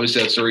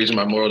 Obviously, that's the reason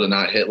my moral did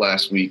not hit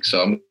last week.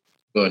 So I'm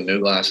going no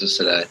glasses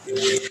today.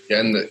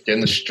 Getting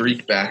the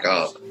streak back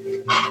up,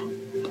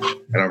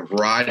 and I'm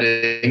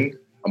riding.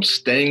 I'm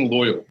staying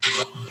loyal.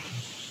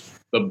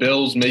 The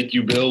Bills make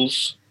you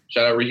Bills.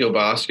 Shout out Rico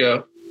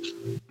Bosco.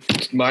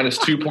 It's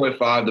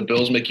 -2.5. The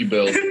Bills make you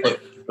Bills.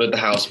 Put the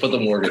house. Put the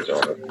mortgage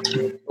on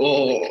it.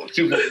 Oh,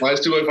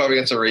 -2.5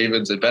 against the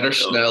Ravens. It better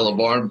Snell.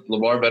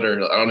 Lamar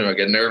better. I don't know.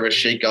 Get nervous.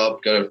 Shake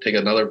up. Got to take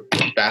another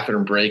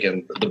bathroom break.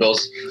 And the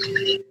Bills.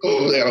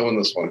 Oh, they gotta win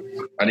this one.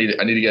 I need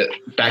to get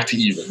back to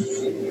even.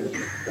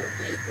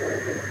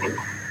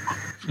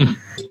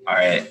 All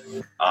right.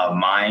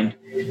 Mine,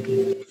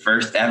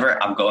 first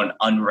ever. I'm going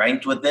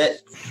unranked with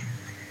it.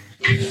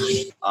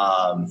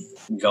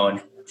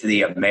 Going to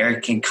the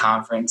American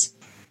Conference.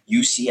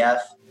 UCF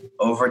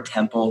over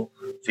Temple,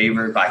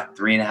 favored by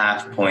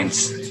 3.5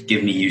 points.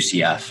 Give me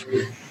UCF.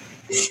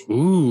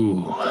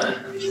 Ooh,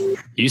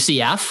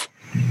 UCF.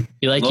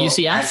 You like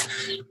UCF?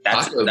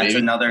 That's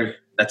another.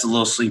 That's a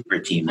little sleeper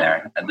team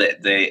there.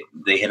 They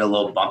hit a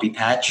little bumpy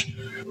patch,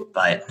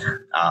 but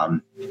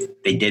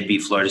they did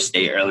beat Florida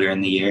State earlier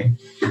in the year.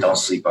 Don't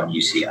sleep on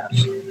UCF.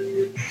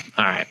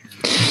 All right.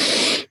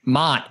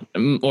 My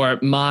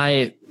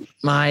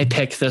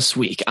pick this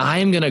week. I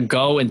am going to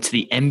go into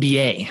the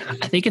NBA.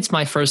 I think it's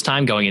my first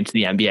time going into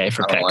the NBA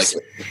for picks.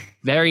 Like it.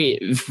 Very,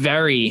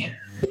 very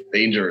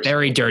dangerous.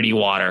 Very dirty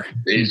water.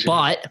 Dangerous.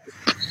 But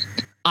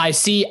I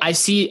see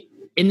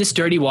in this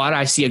dirty water,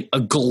 I see a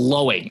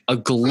glowing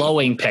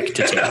pick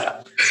to take.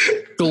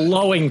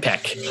 Glowing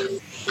pick.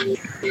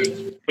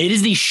 It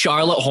is the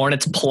Charlotte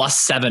Hornets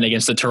 +7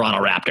 against the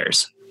Toronto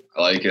Raptors.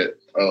 I like it.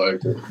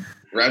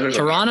 Raptors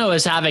Toronto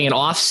is having an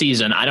off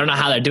season. I don't know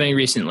how they're doing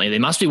recently. They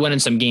must be winning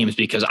some games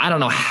because I don't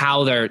know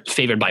how they're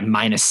favored by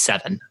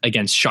 -7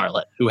 against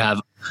Charlotte, who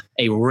have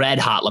a red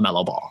hot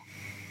LaMelo Ball.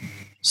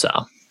 So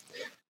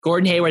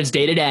Gordon Hayward's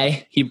day to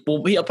day. He'll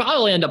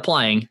probably end up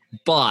playing,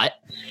 but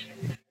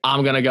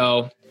I'm going to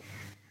go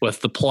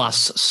with the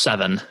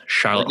 +7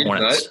 Charlotte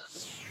Hornets.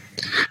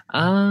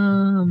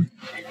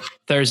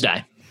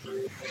 Thursday.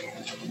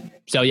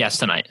 So yes,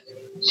 tonight.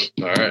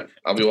 All right.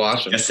 I'll be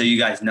watching. Just so you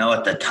guys know,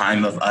 at the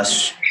time of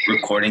us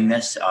recording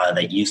this,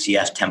 the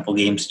UCF Temple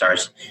game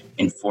starts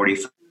in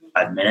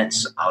 45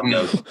 minutes. I'll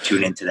go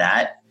tune into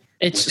that.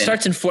 It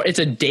starts in it's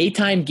a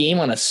daytime game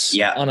on a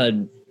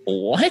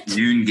what?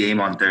 Noon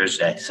game on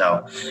Thursday.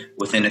 So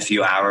within a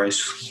few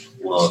hours,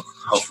 we'll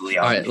hopefully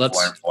I'll be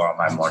 4-4 on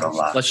my mortal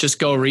lock. Let's just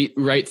go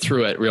right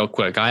through it real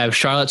quick. I have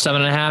Charlotte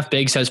 7.5.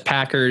 Biggs has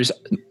Packers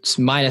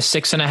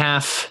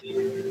 -6.5.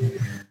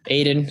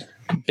 Aiden,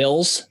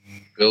 Bills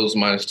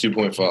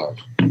 -2.5.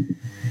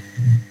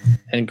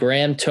 And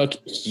Graham took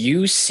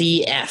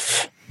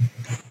UCF.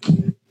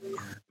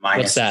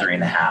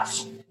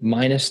 -3.5.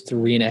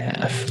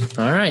 -3.5.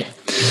 All right.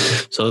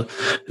 So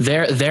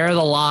there are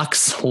the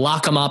locks.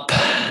 Lock them up.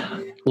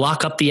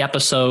 Lock up the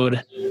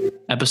episode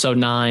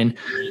 9.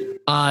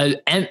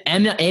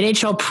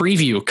 NHL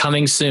preview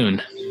coming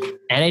soon.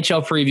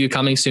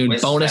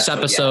 Bonus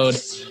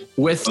episode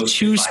with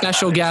 2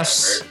 special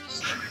guests.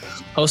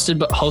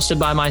 Hosted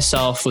by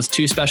myself with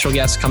 2 special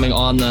guests coming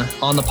on the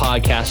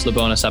podcast, the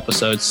bonus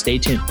episode. Stay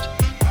tuned.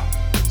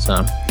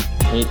 So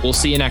we'll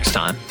see you next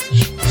time.